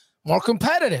becoming more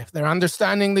competitive? They're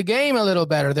understanding the game a little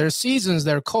better. Their seasons,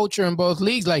 their culture in both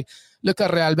leagues. Like, look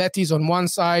at Real Betis on one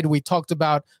side. We talked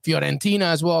about Fiorentina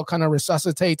as well, kind of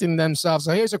resuscitating themselves.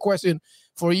 So here's a question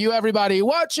for you, everybody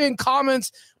watching.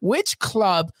 Comments: which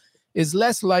club is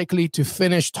less likely to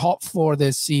finish top four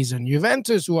this season?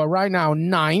 Juventus, who are right now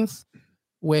 9th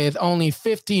with only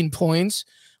 15 points,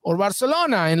 or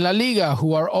Barcelona in La Liga,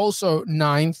 who are also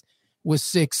 9th with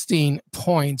 16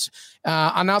 points.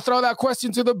 And I'll throw that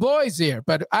question to the boys here,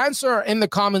 but answer in the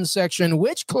comments section,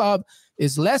 which club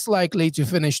is less likely to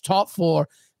finish top four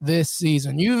this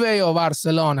season, Juve or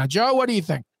Barcelona? Joe, what do you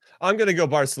think? I'm going to go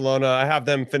Barcelona. I have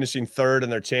them finishing 3rd in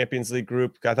their Champions League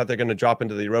group. I thought they're going to drop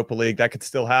into the Europa League. That could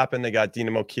still happen. They got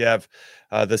Dynamo Kiev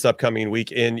this upcoming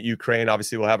week in Ukraine.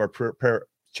 Obviously, we'll have our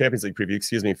Champions League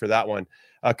preview, for that one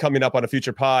coming up on a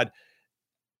future pod.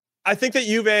 I think that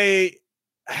Juve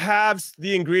have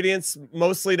the ingredients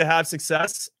mostly to have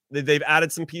success. They've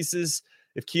added some pieces.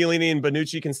 If Chiellini and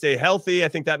Bonucci can stay healthy, I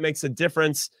think that makes a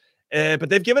difference. But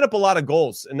they've given up a lot of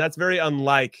goals, and that's very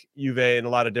unlike Juve in a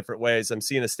lot of different ways. I'm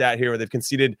seeing a stat here where they've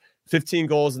conceded 15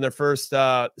 goals in their first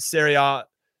Serie A,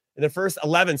 in their first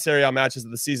 11 Serie A matches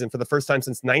of the season for the first time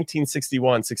since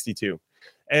 1961-62.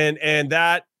 And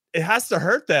that it has to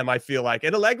hurt them, I feel like.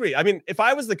 And Allegri, I mean, if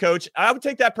I was the coach, I would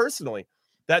take that personally.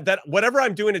 That whatever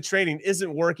I'm doing at training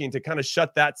isn't working to kind of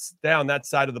shut that down, that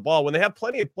side of the ball, when they have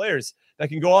plenty of players that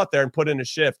can go out there and put in a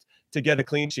shift to get a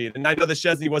clean sheet. And I know that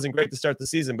Szczesny wasn't great to start the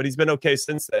season, but he's been okay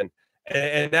since then.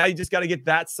 And now you just got to get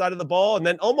that side of the ball. And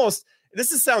then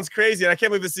sounds crazy, and I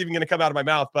can't believe this is even going to come out of my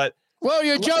mouth, but well,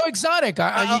 you're Joe Exotic.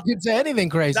 You could say anything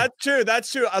crazy.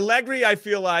 That's true. Allegri, I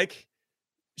feel like,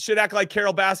 should act like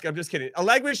Carol Baskin. I'm just kidding.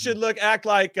 Allegri should act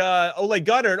like Ole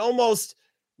Gunnar, and almost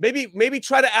maybe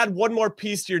try to add one more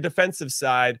piece to your defensive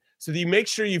side so that you make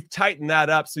sure you've tightened that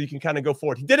up so you can kind of go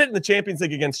forward. He did it in the Champions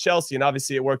League against Chelsea, and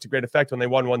obviously it worked to great effect when they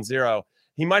won 1-0.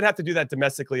 He might have to do that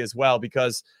domestically as well,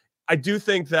 because I do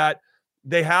think that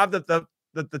they have the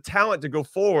talent to go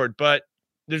forward, but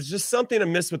there's just something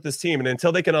amiss with this team. And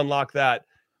until they can unlock that,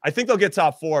 I think they'll get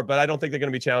top 4, but I don't think they're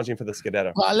going to be challenging for the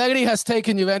Scudetto. Well, Allegri has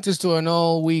taken Juventus to an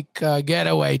all-week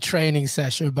getaway training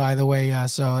session, by the way.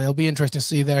 So it'll be interesting to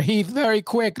see there. Heath, very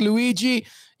quick. Luigi,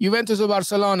 Juventus or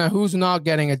Barcelona, who's not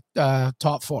getting a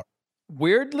top 4?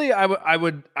 Weirdly, I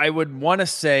would want to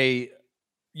say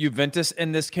Juventus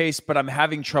in this case, but I'm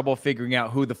having trouble figuring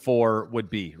out who the 4 would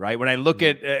be, right? When I look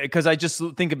at, because I just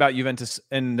think about Juventus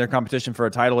and their competition for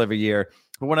a title every year.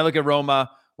 But when I look at Roma,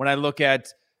 when I look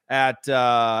at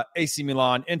AC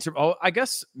Milan, Inter, I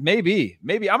guess maybe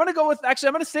I'm going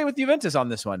to stay with Juventus on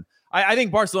this one. I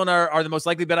think Barcelona are the most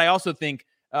likely, but I also think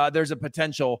there's a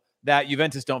potential that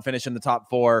Juventus don't finish in the top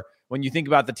 4. When you think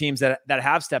about the teams that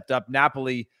have stepped up,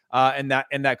 Napoli in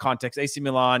that context, AC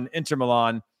Milan, Inter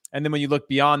Milan, and then when you look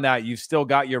beyond that, you've still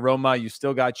got your Roma, you've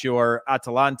still got your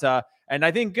Atalanta, and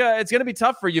I think it's going to be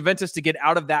tough for Juventus to get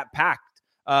out of that pact.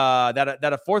 That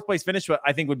a 4th place finish,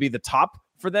 I think, would be the top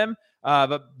for them,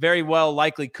 but very well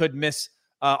likely could miss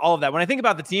all of that. When I think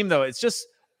about the team, though, it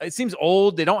seems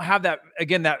old. They don't have that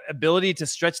ability to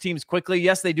stretch teams quickly.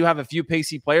 Yes, they do have a few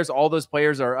pacey players. All those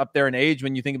players are up there in age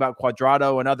when you think about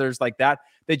Cuadrado and others like that.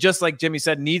 They just, like Jimmy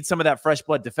said, need some of that fresh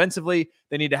blood defensively.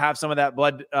 They need to have some of that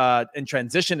blood in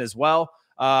transition as well.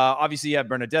 Obviously, you have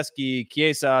Bernardeschi,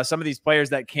 Chiesa, some of these players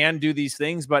that can do these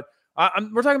things, but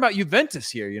we're talking about Juventus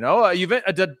here,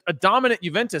 a dominant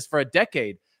Juventus for a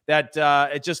decade that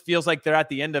it just feels like they're at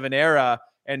the end of an era,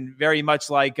 and very much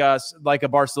like a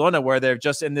Barcelona where they're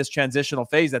just in this transitional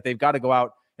phase that they've got to go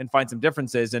out and find some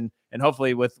differences. And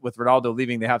hopefully with Ronaldo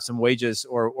leaving, they have some wages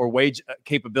or wage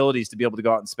capabilities to be able to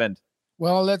go out and spend.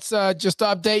 Well, let's just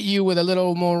update you with a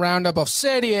little more roundup of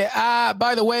Serie A.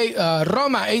 By the way,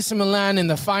 Roma, AC Milan in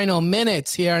the final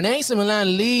minutes here. And AC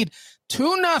Milan lead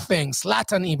 2-0.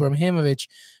 Zlatan Ibrahimovic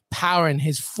powering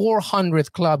his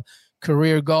 400th club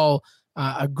career goal.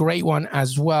 A great one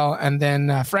as well. And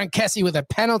then Frank Kessie with a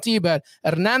penalty, but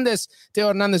Theo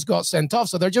Hernandez got sent off.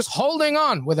 So they're just holding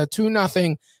on with a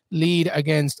 2-0 lead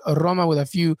against Roma with a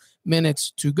few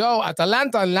minutes to go.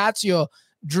 Atalanta and Lazio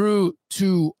drew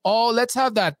 2-2. Let's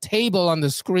have that table on the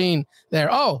screen there.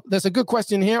 Oh, there's a good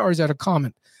question here, or is that a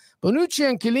comment? Bonucci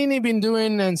and Chiellini been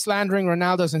doing and slandering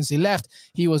Ronaldo since he left.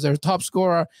 He was their top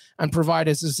scorer and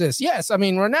provided assists. Yes, I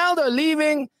mean, Ronaldo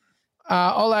leaving,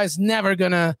 Ola is never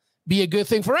going to be a good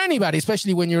thing for anybody,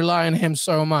 especially when you rely on him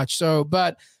so much. So,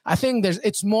 but I think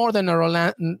it's more than a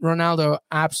Ronaldo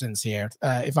absence here.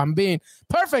 If I'm being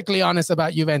perfectly honest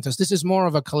about Juventus, this is more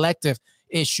of a collective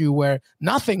issue where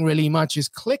nothing really much is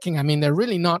clicking. I mean, they're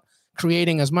really not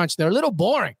creating as much. They're a little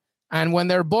boring. And when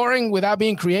they're boring without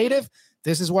being creative,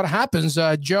 this is what happens.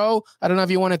 Joe, I don't know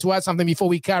if you wanted to add something before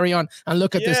we carry on and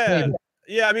look at this table.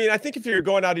 Yeah, I mean, I think if you're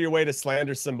going out of your way to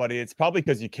slander somebody, it's probably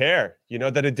because you care,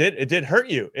 that it did hurt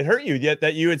you. It hurt you, yet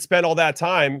that you had spent all that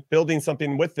time building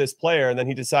something with this player, and then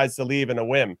he decides to leave in a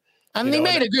whim. And he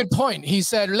made a good point. He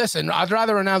said, listen, I'd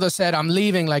rather Ronaldo said, I'm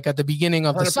leaving like at the beginning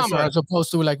of the 100%. summer as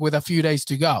opposed to like with a few days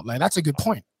to go. Like, that's a good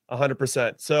point.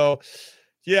 100%. So,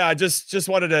 yeah, I just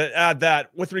wanted to add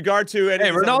that with regard to any. Hey,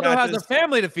 Ronaldo has a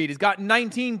family to feed. He's got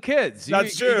 19 kids.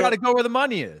 That's true. You got to go where the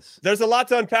money is. There's a lot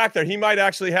to unpack there. He might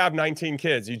actually have 19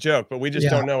 kids. You joke, but we just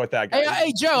don't know what that guy.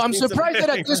 Hey, Joe, I'm surprised that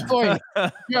at this point.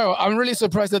 Joe, I'm really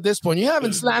surprised at this point. You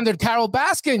haven't slandered Carol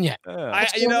Baskin yet.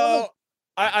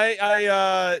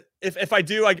 If I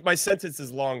do, my sentence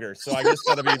is longer, so I just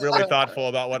got to be really thoughtful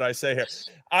about what I say here.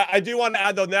 I do want to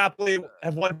add, though, Napoli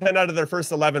have won 10 out of their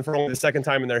first 11 for only the second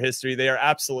time in their history. They are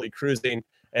absolutely cruising,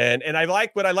 and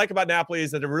what I like about Napoli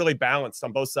is that they're really balanced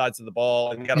on both sides of the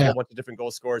ball, and you got a whole bunch of different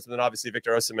goal scorers, and then obviously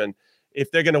Victor Osimhen.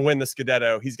 If they're going to win the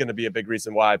Scudetto, he's going to be a big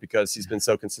reason why, because he's been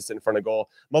so consistent in front of goal.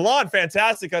 Milan,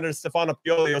 fantastic under Stefano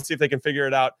Pioli. We'll see if they can figure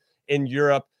it out in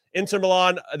Europe. Inter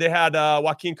Milan, they had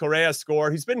Joaquin Correa score.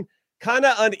 He's been kind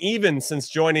of uneven since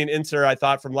joining Inter, I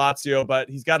thought, from Lazio, but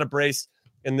he's got a brace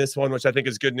in this one, which I think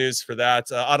is good news for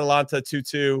that. Atalanta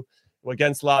 2-2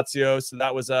 against Lazio. So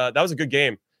that was a good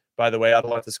game, by the way.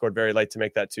 Atalanta scored very late to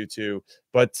make that 2-2.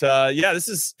 But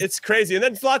it's crazy. And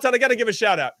then Zlatan, I got to give a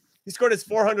shout out. He scored his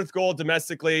 400th goal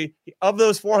domestically. Of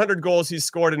those 400 goals he's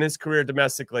scored in his career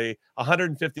domestically,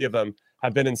 150 of them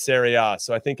have been in Serie A.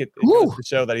 So I think it goes to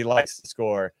show that he likes to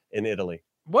score in Italy.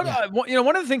 One of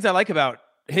the things I like about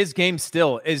his game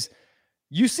still is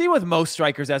you see with most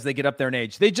strikers as they get up there in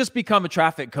age, they just become a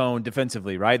traffic cone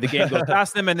defensively, right? The game goes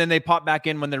past them and then they pop back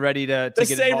in when they're ready to get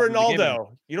say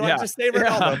Ronaldo. You don't have to say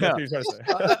Ronaldo.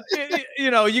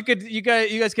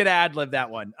 You guys could ad-lib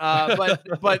that one.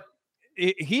 But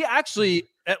he actually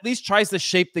at least tries to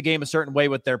shape the game a certain way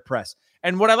with their press.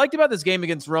 And what I liked about this game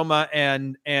against Roma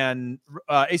and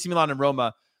AC Milan and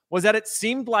Roma was that it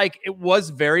seemed like it was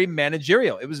very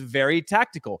managerial. It was very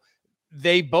tactical.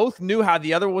 They both knew how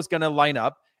the other was going to line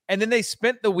up, and then they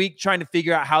spent the week trying to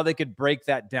figure out how they could break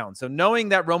that down. So knowing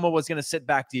that Roma was going to sit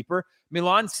back deeper,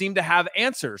 Milan seemed to have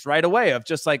answers right away of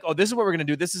just like, oh, this is what we're going to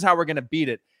do. This is how we're going to beat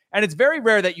it. And it's very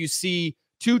rare that you see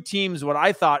two teams, what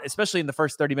I thought, especially in the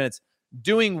first 30 minutes,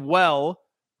 doing well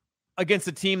against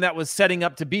a team that was setting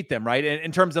up to beat them, right?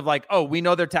 In terms of like, oh, we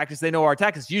know their tactics, they know our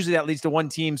tactics. Usually that leads to one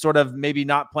team sort of maybe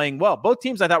not playing well. Both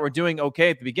teams I thought were doing okay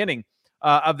at the beginning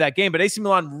of that game, but AC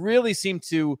Milan really seemed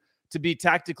to be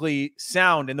tactically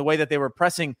sound in the way that they were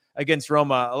pressing against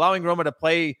Roma, allowing Roma to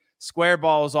play square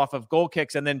balls off of goal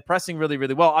kicks and then pressing really,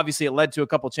 really well. Obviously, it led to a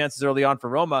couple chances early on for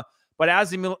Roma, but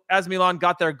as Milan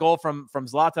got their goal from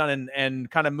Zlatan and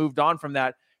kind of moved on from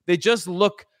that, they just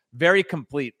look very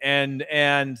complete. And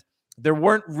there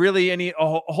weren't really a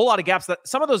whole lot of gaps. That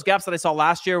some of those gaps that I saw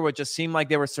last year would just seem like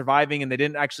they were surviving and they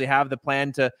didn't actually have the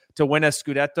plan to win a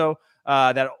Scudetto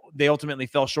that they ultimately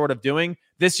fell short of doing.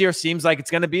 This year seems like it's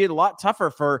going to be a lot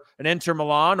tougher for an Inter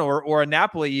Milan or a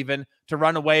Napoli even to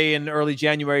run away in early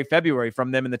January, February from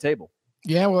them in the table.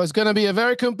 Yeah, well, it's going to be a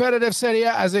very competitive Serie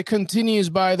A as it continues,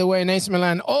 by the way. AC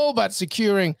Milan all but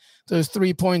securing those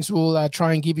 3 points. We'll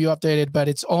try and keep you updated, but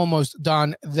it's almost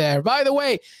done there. By the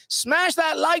way, smash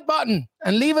that like button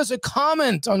and leave us a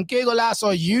comment on Que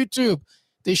Golazo YouTube.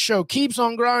 This show keeps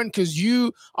on growing because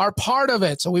you are part of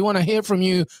it. So we want to hear from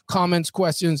you, comments,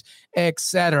 questions,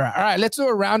 etc. All right, let's do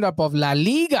a roundup of La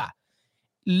Liga.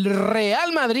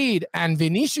 Real Madrid and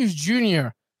Vinicius Jr.,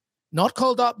 not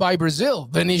called up by Brazil.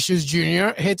 Vinicius Jr.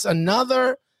 hits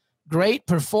another great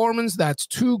performance. That's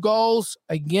 2 goals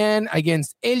again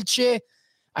against Elche.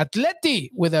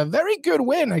 Atleti with a very good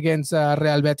win against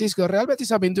Real Betis. Real Betis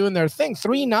have been doing their thing,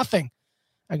 3-0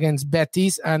 against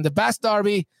Betis. And the Basque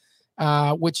Derby,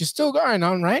 which is still going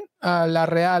on, right? La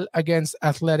Real against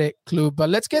Athletic Club. But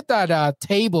let's get that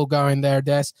table going there,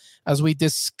 Des, as we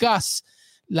discuss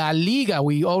La Liga.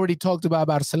 We already talked about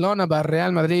Barcelona, but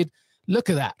Real Madrid.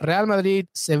 Look at that. Real Madrid,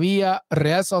 Sevilla,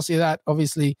 Real Sociedad,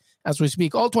 obviously, as we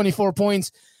speak, all 24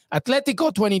 points.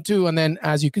 Atletico, 22. And then,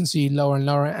 as you can see, lower and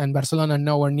lower. And Barcelona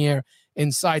nowhere near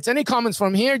in sights. Any comments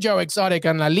from here, Joe Exotic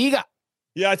and La Liga?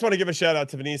 Yeah, I just want to give a shout out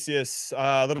to Vinicius.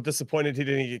 A little disappointed he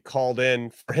didn't get called in.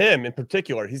 For him in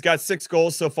particular, he's got 6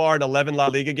 goals so far in 11 La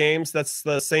Liga games. That's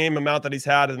the same amount that he's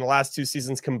had in the last 2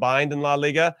 seasons combined in La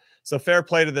Liga. So fair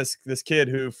play to this kid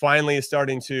who finally is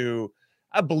starting to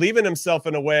believe in himself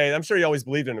in a way. I'm sure he always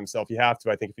believed in himself. You have to,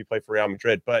 I think, if you play for Real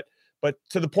Madrid. But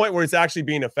to the point where it's actually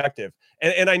being effective.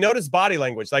 And I noticed body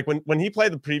language. Like when he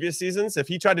played the previous seasons, if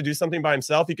he tried to do something by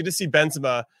himself, you could just see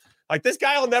Benzema. Like, this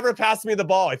guy will never pass me the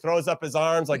ball. He throws up his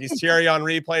arms like he's Thierry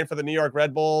Henry playing for the New York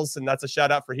Red Bulls. And that's a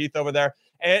shout out for Heath over there.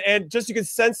 And just you can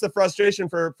sense the frustration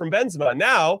from Benzema.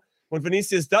 Now, when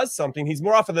Vinicius does something, he's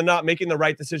more often than not making the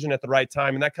right decision at the right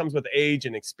time. And that comes with age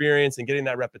and experience and getting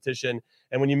that repetition.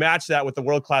 And when you match that with the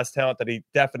world-class talent that he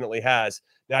definitely has,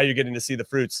 now you're getting to see the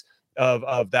fruits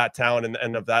of that talent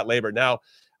and of that labor. Now,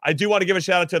 I do want to give a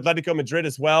shout out to Atletico Madrid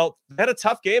as well. They had a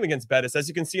tough game against Betis. As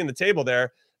you can see in the table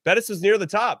there, Betis was near the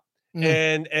top.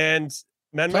 And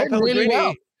Manuel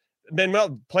Pellegrini, really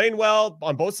playing well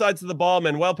on both sides of the ball.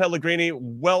 Manuel Pellegrini,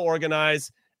 well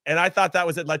organized. And I thought that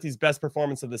was Atleti's best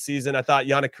performance of the season. I thought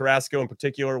Yannick Carrasco in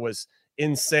particular was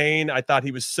insane. I thought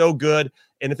he was so good.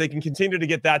 And if they can continue to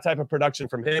get that type of production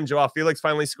from him, Joao Felix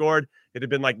finally scored. It had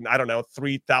been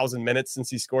 3,000 minutes since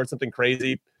he scored, something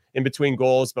crazy in between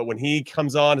goals. But when he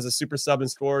comes on as a super sub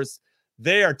and scores,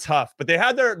 they are tough. But they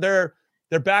had their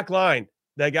back line.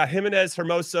 They got Jimenez,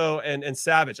 Hermoso, and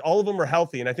Savage. All of them were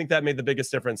healthy, and I think that made the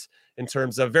biggest difference in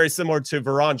terms of very similar to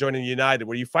Varane joining United,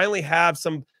 where you finally have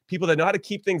some people that know how to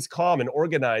keep things calm and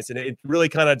organized, and it really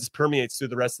kind of just permeates through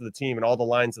the rest of the team and all the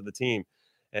lines of the team.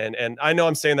 And I know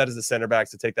I'm saying that as a center back,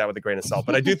 so take that with a grain of salt,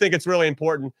 but I do think it's really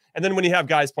important. And then when you have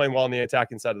guys playing well on the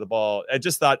attacking side of the ball, I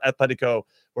just thought Atletico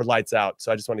were lights out,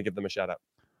 so I just want to give them a shout out.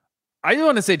 I just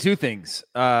want to say 2 things.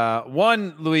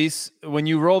 One, Luis, when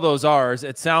you roll those R's,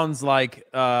 it sounds like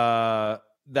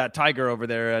that tiger over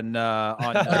there. And yeah,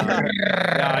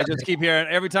 I just keep hearing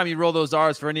every time you roll those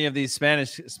R's for any of these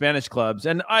Spanish clubs.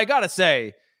 And I gotta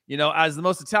say, as the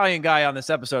most Italian guy on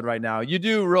this episode right now, you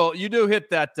do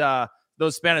hit that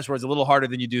those Spanish words a little harder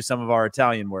than you do some of our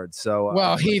Italian words. So,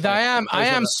 well, Heath, I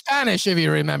am Spanish, if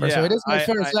you remember. Yeah, so it is my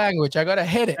first language. I gotta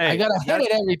hit it. I gotta hit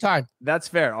it every time. That's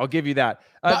fair. I'll give you that.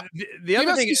 The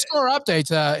other thing, score updates,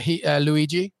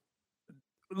 Luigi.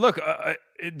 Look,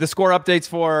 the score updates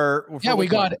for we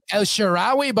got El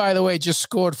Shaarawy, by the way, just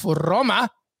scored for Roma.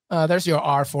 There's your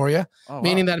R for you.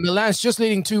 Meaning that Milan's just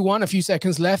leading 2-1, a few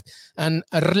seconds left. And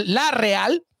La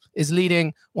Real is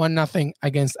leading 1-0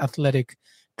 against Athletic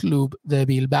Club de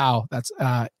Bilbao. That's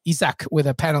Isaac with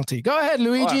a penalty. Go ahead,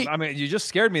 Luigi. I mean, you just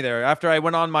scared me there. After I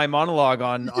went on my monologue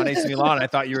on AC Milan, I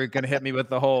thought you were going to hit me with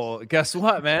the whole, guess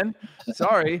what, man?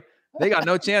 Sorry. They got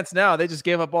no chance now. They just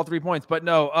gave up all 3 points. But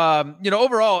no,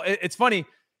 overall, it's funny.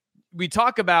 We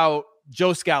talk about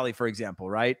Joe Scally, for example,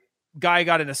 right? Guy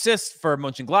got an assist for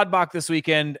Mönchengladbach this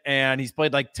weekend, and he's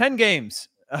played like 10 games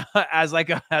as like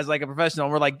a professional.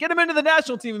 And we're like, get him into the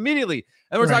national team immediately.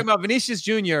 And we're talking about Vinicius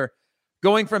Jr.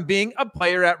 going from being a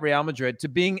player at Real Madrid to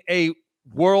being a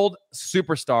world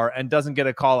superstar and doesn't get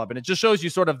a call up. And it just shows you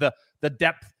sort of the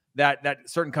depth that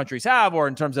certain countries have, or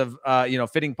in terms of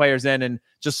fitting players in, and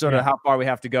just sort of how far we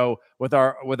have to go with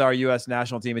our U.S.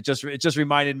 national team. It just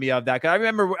reminded me of that. I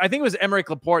remember, I think it was Emerick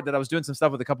Laporte that I was doing some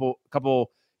stuff with a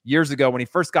couple years ago when he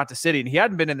first got to City, and he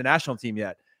hadn't been in the national team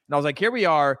yet. And I was like, here we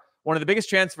are, one of the biggest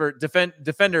transfers for a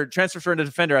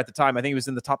defender at the time. I think he was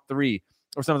in the top 3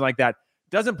 or something like that.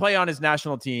 Doesn't play on his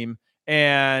national team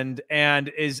and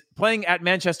is playing at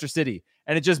Manchester City.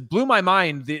 And it just blew my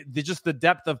mind, the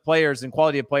depth of players and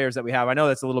quality of players that we have. I know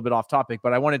that's a little bit off topic,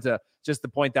 but I wanted to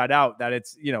point that out, that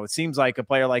it's, it seems like a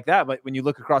player like that, but when you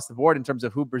look across the board in terms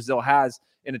of who Brazil has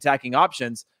in attacking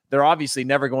options, they're obviously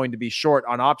never going to be short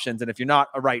on options. And if you're not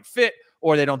a right fit,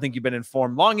 or they don't think you've been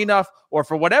informed long enough, or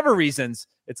for whatever reasons,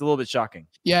 it's a little bit shocking.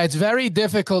 Yeah, it's very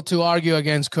difficult to argue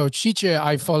against Coach Chiche.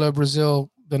 I follow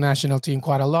Brazil, the national team,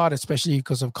 quite a lot, especially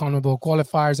because of CONMEBOL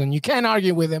qualifiers, and you can't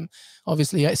argue with him.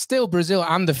 Obviously, still Brazil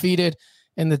undefeated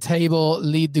in the table,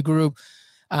 lead the group.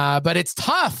 But it's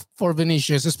tough for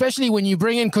Vinicius, especially when you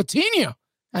bring in Coutinho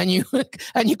and you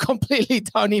completely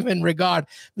don't even regard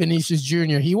Vinicius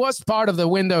Jr. He was part of the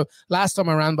window last time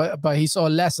around, but he saw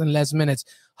less and less minutes.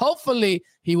 Hopefully,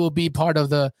 he will be part of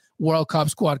the World Cup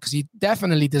squad because he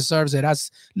definitely deserves it. As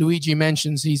Luigi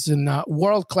mentions, he's in a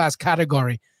world-class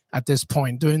category at this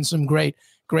point, doing some great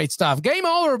stuff. Game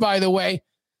over, by the way.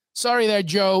 Sorry there,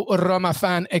 Joe, Roma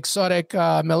fan, exotic.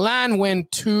 Milan win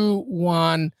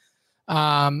 2-1.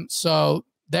 So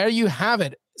there you have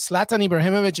it. Zlatan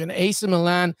Ibrahimovic and AC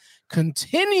Milan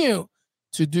continue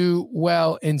to do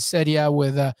well in Serie A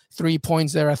with 3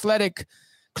 points there. Athletic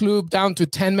Club down to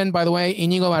 10 men, by the way.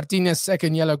 Inigo Martinez,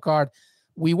 second yellow card.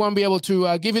 We won't be able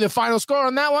to give you the final score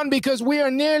on that one because we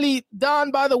are nearly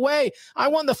done. By the way, I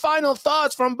want the final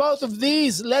thoughts from both of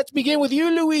these. Let's begin with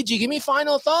you, Luigi. Give me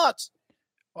final thoughts.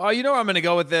 Well, you know where I'm going to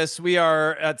go with this. We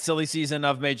are at silly season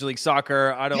of Major League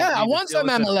Soccer. I want some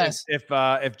MLS.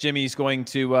 If Jimmy's going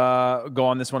to go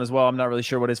on this one as well, I'm not really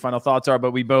sure what his final thoughts are,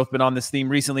 but we've both been on this theme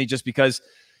recently just because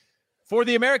for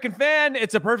the American fan,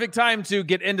 it's a perfect time to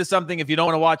get into something. If you don't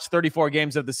want to watch 34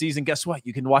 games of the season, guess what?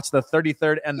 You can watch the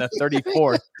 33rd and the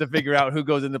 34th to figure out who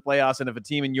goes into the playoffs and if a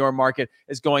team in your market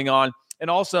is going on. And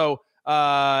also,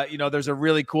 there's a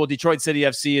really cool Detroit City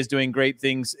FC is doing great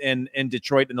things in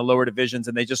Detroit in the lower divisions,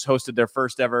 and they just hosted their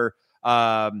first ever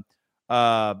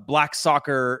black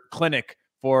soccer clinic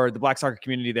for the black soccer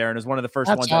community there, and it was one of the first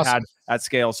ones that had at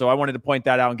scale. So I wanted to point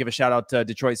that out and give a shout out to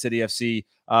Detroit City FC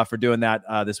for doing that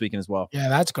this weekend as well. Yeah,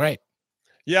 that's great.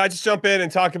 Yeah, I just jump in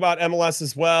and talk about MLS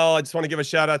as well. I just want to give a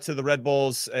shout out to the Red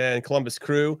Bulls and Columbus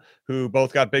Crew, who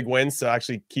both got big wins to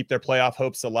actually keep their playoff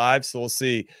hopes alive. So we'll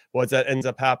see what ends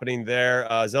up happening there.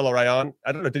 Zelo Rayon,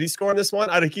 I don't know, did he score in this one?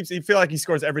 I feel like he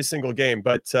scores every single game,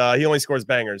 but he only scores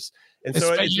bangers. And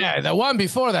so the one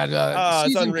before that,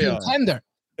 it's unreal. Contender.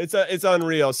 It's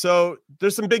unreal. So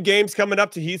there's some big games coming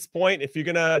up, to Heath's point. If you're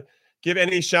gonna give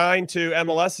any shine to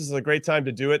MLS, this is a great time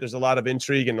to do it. There's a lot of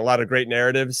intrigue and a lot of great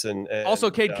narratives. And also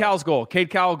Cade Cowell's goal.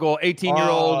 Cade Cowell goal,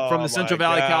 18-year-old from the Central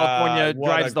Valley, California,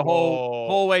 drives the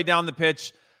whole way down the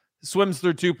pitch, swims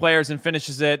through 2 players and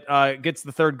finishes it. Gets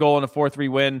the 3rd goal in a 4-3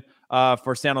 win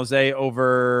for San Jose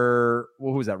over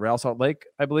who was that? Real Salt Lake,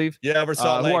 I believe. Yeah, over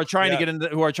Salt Lake. Who are trying to get into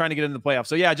the playoffs.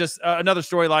 So yeah, just another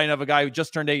storyline of a guy who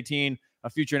just turned 18. A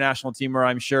future national teamer,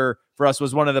 I'm sure, for us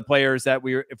was one of the players that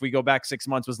if we go back 6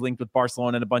 months, was linked with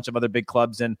Barcelona and a bunch of other big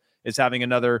clubs and is having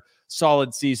another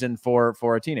solid season for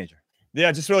a teenager.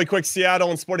 Yeah, just really quick,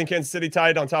 Seattle and Sporting Kansas City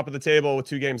tied on top of the table with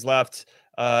 2 games left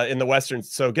in the Western.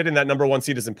 So getting that number 1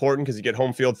 seed is important because you get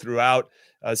home field throughout.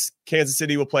 Kansas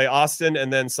City will play Austin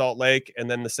and then Salt Lake,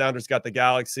 and then the Sounders got the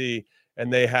Galaxy,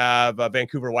 and they have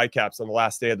Vancouver Whitecaps on the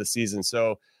last day of the season.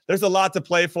 So there's a lot to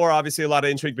play for. Obviously, a lot of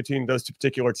intrigue between those 2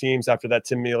 particular teams after that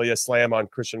Tim Melia slam on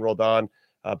Christian Roldan,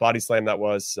 body slam that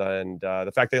was. And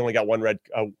the fact they only got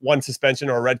one suspension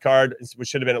or a red card, which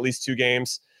should have been at least 2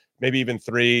 games, maybe even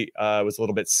 3, was a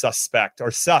little bit suspect, or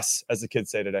sus, as the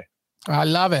kids say today. I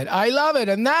love it.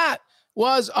 And that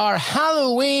was our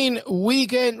Halloween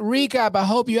weekend recap. I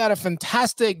hope you had a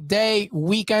fantastic day,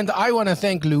 weekend. I want to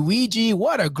thank Luigi.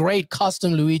 What a great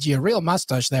costume, Luigi. A real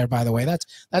mustache there, by the way.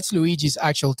 That's Luigi's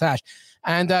actual tash.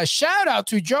 And shout out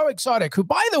to Joe Exotic, who,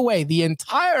 by the way, the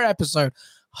entire episode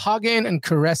hugging and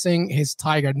caressing his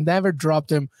tiger, never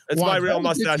dropped him. It's my real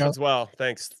mustache as well.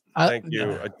 Thanks. Thank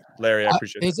you, Larry. I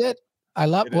appreciate it. Is it? I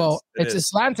love it. Well, it's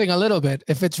slanting a little bit.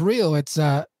 If it's real, it's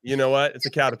you know what? It's a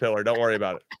caterpillar. Don't worry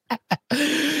about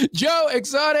it. Joe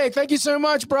Exotic, thank you so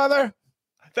much, brother.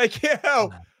 Thank you.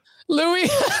 Louis,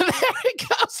 there it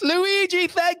goes. Luigi,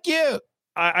 thank you.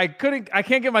 I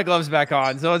can't get my gloves back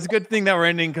on. So it's a good thing that we're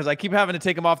ending because I keep having to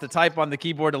take them off to type on the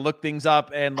keyboard to look things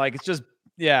up. And it's just,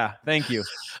 yeah, thank you.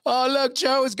 Oh, look,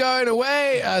 Joe is going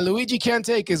away. Luigi can't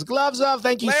take his gloves off.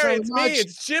 Thank you Larry, so much.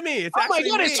 It's Jimmy. It's oh my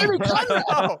God, me. It's Jimmy Conrad.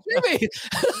 Oh. Jimmy.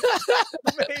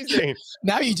 Amazing.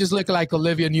 Now you just look like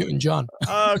Olivia Newton-John.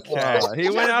 Okay. He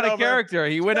went out of character.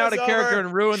 He went out of character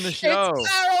and ruined the show. It's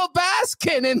Carol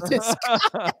Baskin in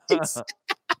disguise.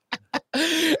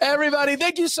 Everybody,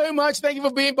 thank you so much. Thank you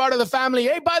for being part of the family.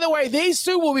 Hey, by the way, these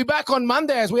two will be back on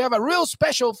Monday as we have a real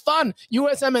special fun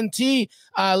USMNT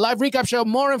live recap show.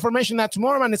 More information that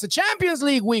tomorrow, man. It's a Champions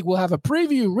League week. We'll have a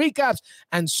preview, recaps,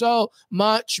 and so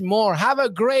much more. Have a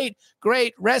great,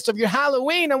 great rest of your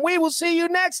Halloween, and we will see you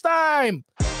next time.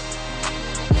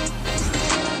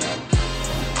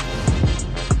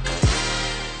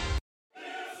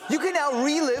 You can now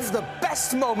relive the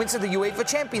best moments of the UEFA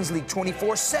Champions League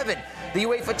 24/7. The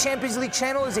UEFA Champions League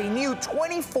channel is a new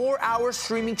 24-hour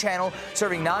streaming channel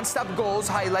serving non-stop goals,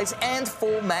 highlights, and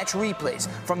full match replays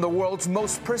from the world's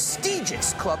most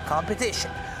prestigious club competition.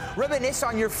 Reminisce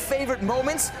on your favorite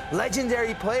moments,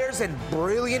 legendary players, and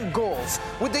brilliant goals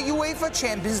with the UEFA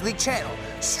Champions League channel,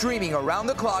 streaming around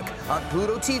the clock on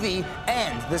Pluto TV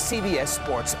and the CBS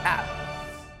Sports app.